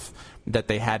 shallow enough that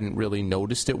they hadn't really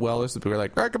noticed it well. So we were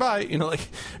like, all right, goodbye.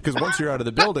 Because once you're out of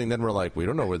the building, then we're like, we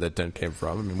don't know where that dent came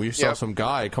from. We saw some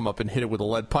guy come up and hit it with a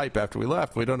lead pipe after we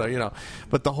left. We don't know,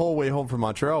 But the whole way home from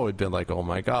Montreal, we'd been like, oh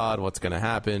my God, what's going to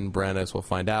happen? Brandis will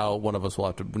find out. One of us will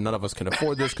have to. None of us can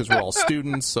afford this because we're all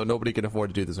students, so nobody can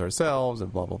afford to do this ourselves,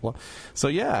 and blah blah blah. So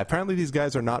yeah, apparently these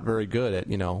guys are not very good at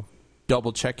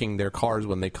double checking their cars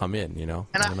when they come in, And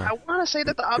I want to say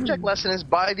that the object lesson is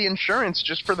buy the insurance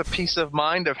just for the peace of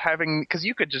mind of having, because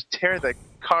you could just tear the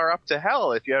car up to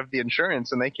hell if you have the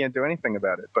insurance and they can't do anything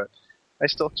about it. But I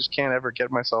still just can't ever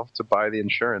get myself to buy the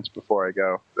insurance before I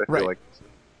go. I feel like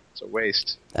it's a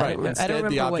waste. Right. I don't remember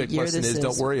the object what year lesson this is.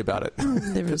 Don't worry about it.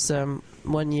 There was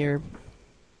 1 year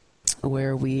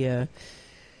where we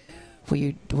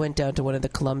went down to one of the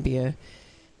Columbia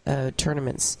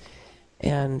tournaments.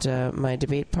 And my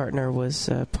debate partner was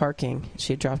parking.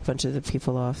 She had dropped a bunch of the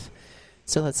people off.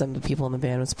 Still had some of the people in the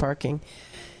van was parking.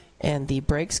 And the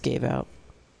brakes gave out.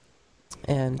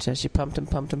 And she pumped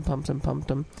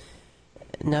them.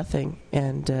 Nothing.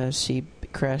 And she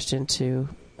crashed into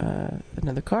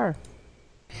another car.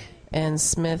 And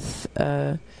Smith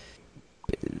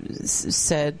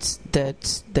said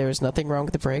that there was nothing wrong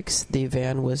with the brakes. The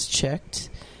van was checked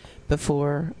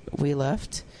before we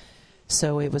left.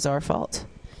 So it was our fault.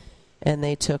 And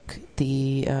they took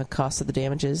the cost of the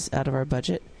damages out of our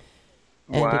budget.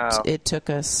 And wow. it took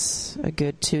us a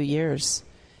good 2 years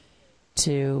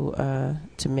to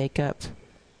make up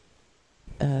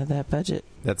that budget.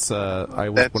 That's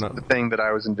the thing that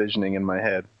I was envisioning in my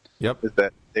head. Yep. Is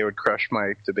that they would crush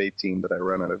my debate team that I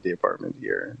run out of the apartment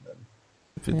here.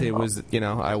 It was, when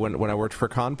I worked for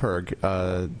Conperg,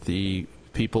 the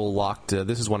people locked.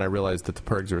 This is when I realized that the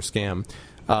Pergs are a scam.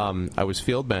 I was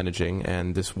field managing,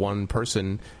 and this one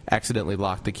person accidentally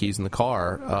locked the keys in the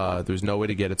car. There was no way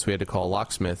to get it, so we had to call a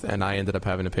locksmith, and I ended up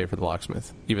having to pay for the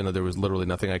locksmith, even though there was literally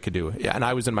nothing I could do. Yeah, and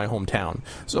I was in my hometown.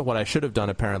 So what I should have done,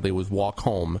 apparently, was walk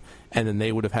home, and then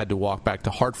they would have had to walk back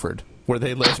to Hartford, where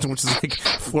they lived, which is like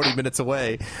 40 minutes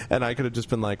away, and I could have just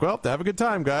been like, well, have a good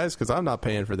time, guys, because I'm not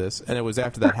paying for this. And it was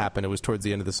after that happened. It was towards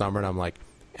the end of the summer, and I'm like,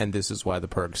 and this is why the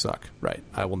Pergs suck. Right.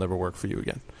 I will never work for you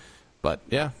again. But,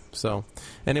 yeah, so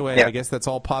anyway, I guess that's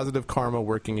all positive karma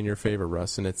working in your favor,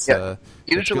 Russ, and it's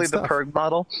usually it's the PERG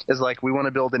model is like, we want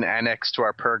to build an annex to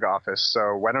our PERG office,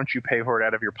 so why don't you pay for it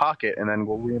out of your pocket, and then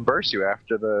we'll reimburse you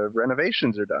after the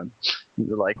renovations are done. And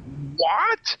you're like,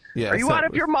 what? Yeah, are you out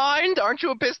of your mind? Aren't you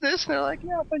a business? And they're like,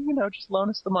 yeah, but, just loan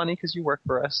us the money because you work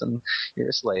for us and you're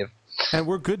a slave. And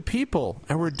we're good people,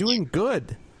 and we're doing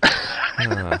good.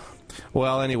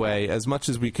 Well, anyway, as much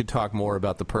as we could talk more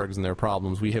about the Pergs and their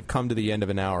problems, we have come to the end of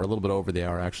an hour, a little bit over the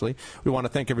hour, actually. We want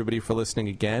to thank everybody for listening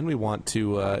again. We want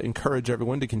to encourage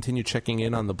everyone to continue checking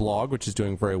in on the blog, which is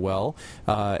doing very well,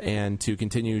 and to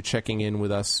continue checking in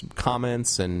with us,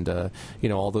 comments, and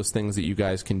all those things that you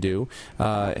guys can do.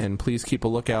 And please keep a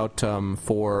lookout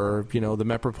for the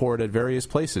MEP Report at various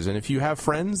places. And if you have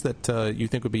friends that you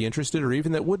think would be interested, or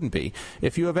even that wouldn't be,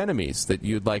 if you have enemies that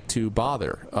you'd like to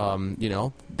bother,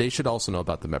 they should also know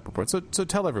about the MEP Report. So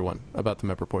tell everyone about the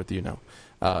MEP Report that you know,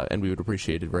 and we would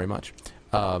appreciate it very much.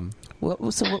 What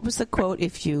was the quote?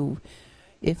 If you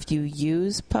if you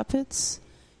use puppets,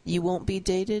 you won't be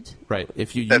dated. Right.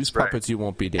 If you That's use right. puppets, you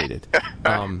won't be dated.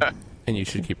 And you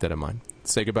should keep that in mind.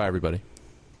 Say goodbye, everybody.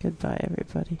 Goodbye,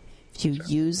 everybody. If you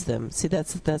use them, see,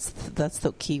 that's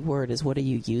the key word. Is what are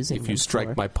you using? If them you strike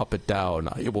for? my puppet down,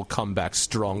 it will come back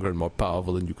stronger and more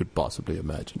powerful than you could possibly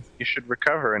imagine. You should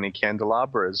recover any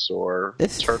candelabras or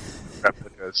turtle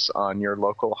replicas on your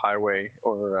local highway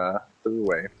or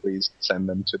throughway. Please send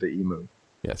them to the Emu.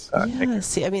 Yes. Yeah.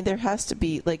 See, I mean, there has to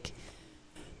be like.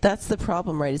 That's the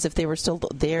problem, right? Is if they were still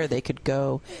there, they could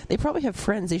go. They probably have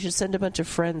friends. They should send a bunch of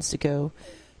friends to go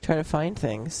try to find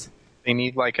things. They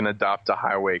need like an adopt a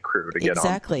highway crew to get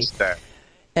Exactly. on that.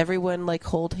 Everyone like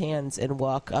hold hands and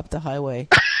walk up the highway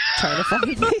trying to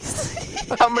find things.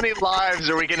 How many lives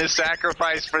are we going to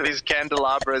sacrifice for these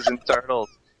candelabras and turtles?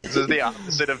 This is the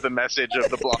opposite of the message of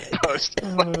the blog post.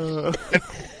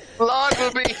 Blood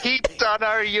will be heaped on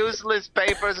our useless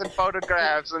papers and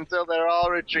photographs until they're all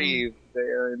retrieved. They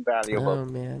are invaluable. Oh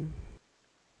man.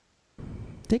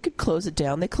 They could close it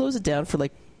down. They close it down for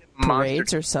like parades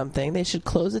Monster or something. They should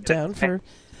close it down for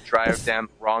drive down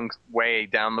the wrong way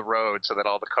down the road so that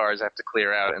all the cars have to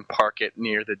clear out and park it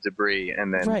near the debris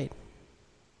and then right.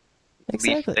 leave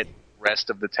Exactly. the rest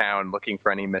of the town looking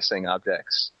for any missing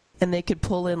objects. And they could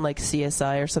pull in like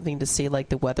CSI or something to see like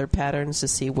the weather patterns to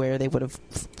see where they would have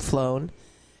flown.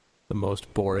 The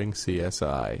most boring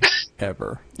CSI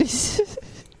ever.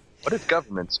 What if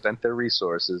government spent their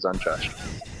resources on Josh?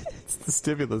 It's the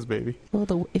stimulus, baby.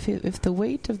 Well, if the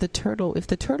weight of the turtle, if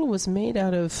the turtle was made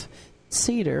out of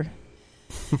cedar,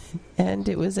 and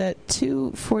it was at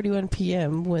 2:41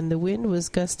 p.m. when the wind was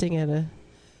gusting at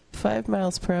 5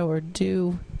 miles per hour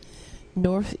due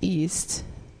northeast.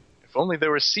 If only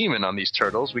there was semen on these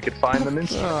turtles, we could find them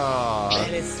instantly.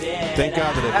 Thank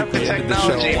God that I think we ended the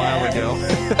show a while ago.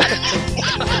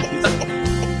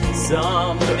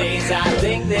 Some days I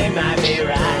think they might be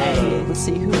right. Let's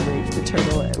see who raped the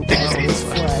turtle and waved his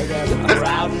flag out.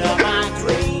 Crowding up my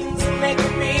dreams and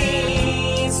making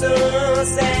me so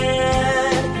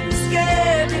sad.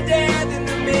 Scared to death in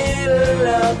the middle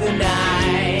of the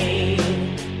night.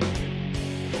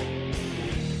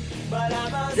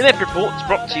 The Mep Report is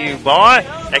brought to you by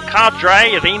a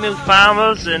cadre of emu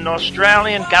farmers and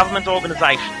Australian government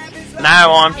organisations.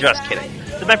 No, I'm just kidding.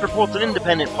 The Mep Report's an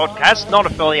independent podcast, not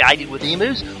affiliated with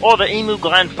emus or the Emu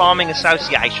Gland Farming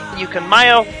Association. You can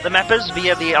mail the Mappers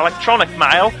via the electronic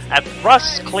mail at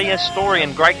Russ, Clear, Story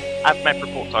and Great at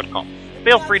mapreport.com.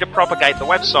 Feel free to propagate the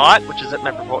website, which is at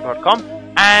mapreport.com,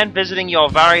 and visiting your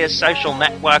various social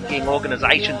networking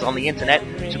organisations on the internet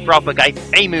to propagate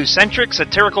emu-centric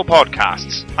satirical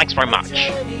podcasts. Thanks very much.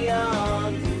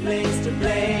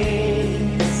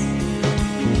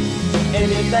 And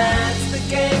if that's the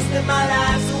case, then my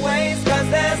life's a waste, 'cause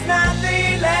there's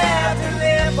nothing left to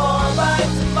live for but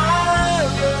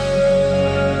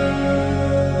tomorrow.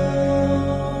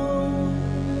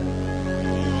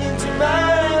 And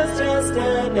tomorrow's just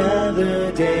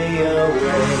another day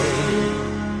away.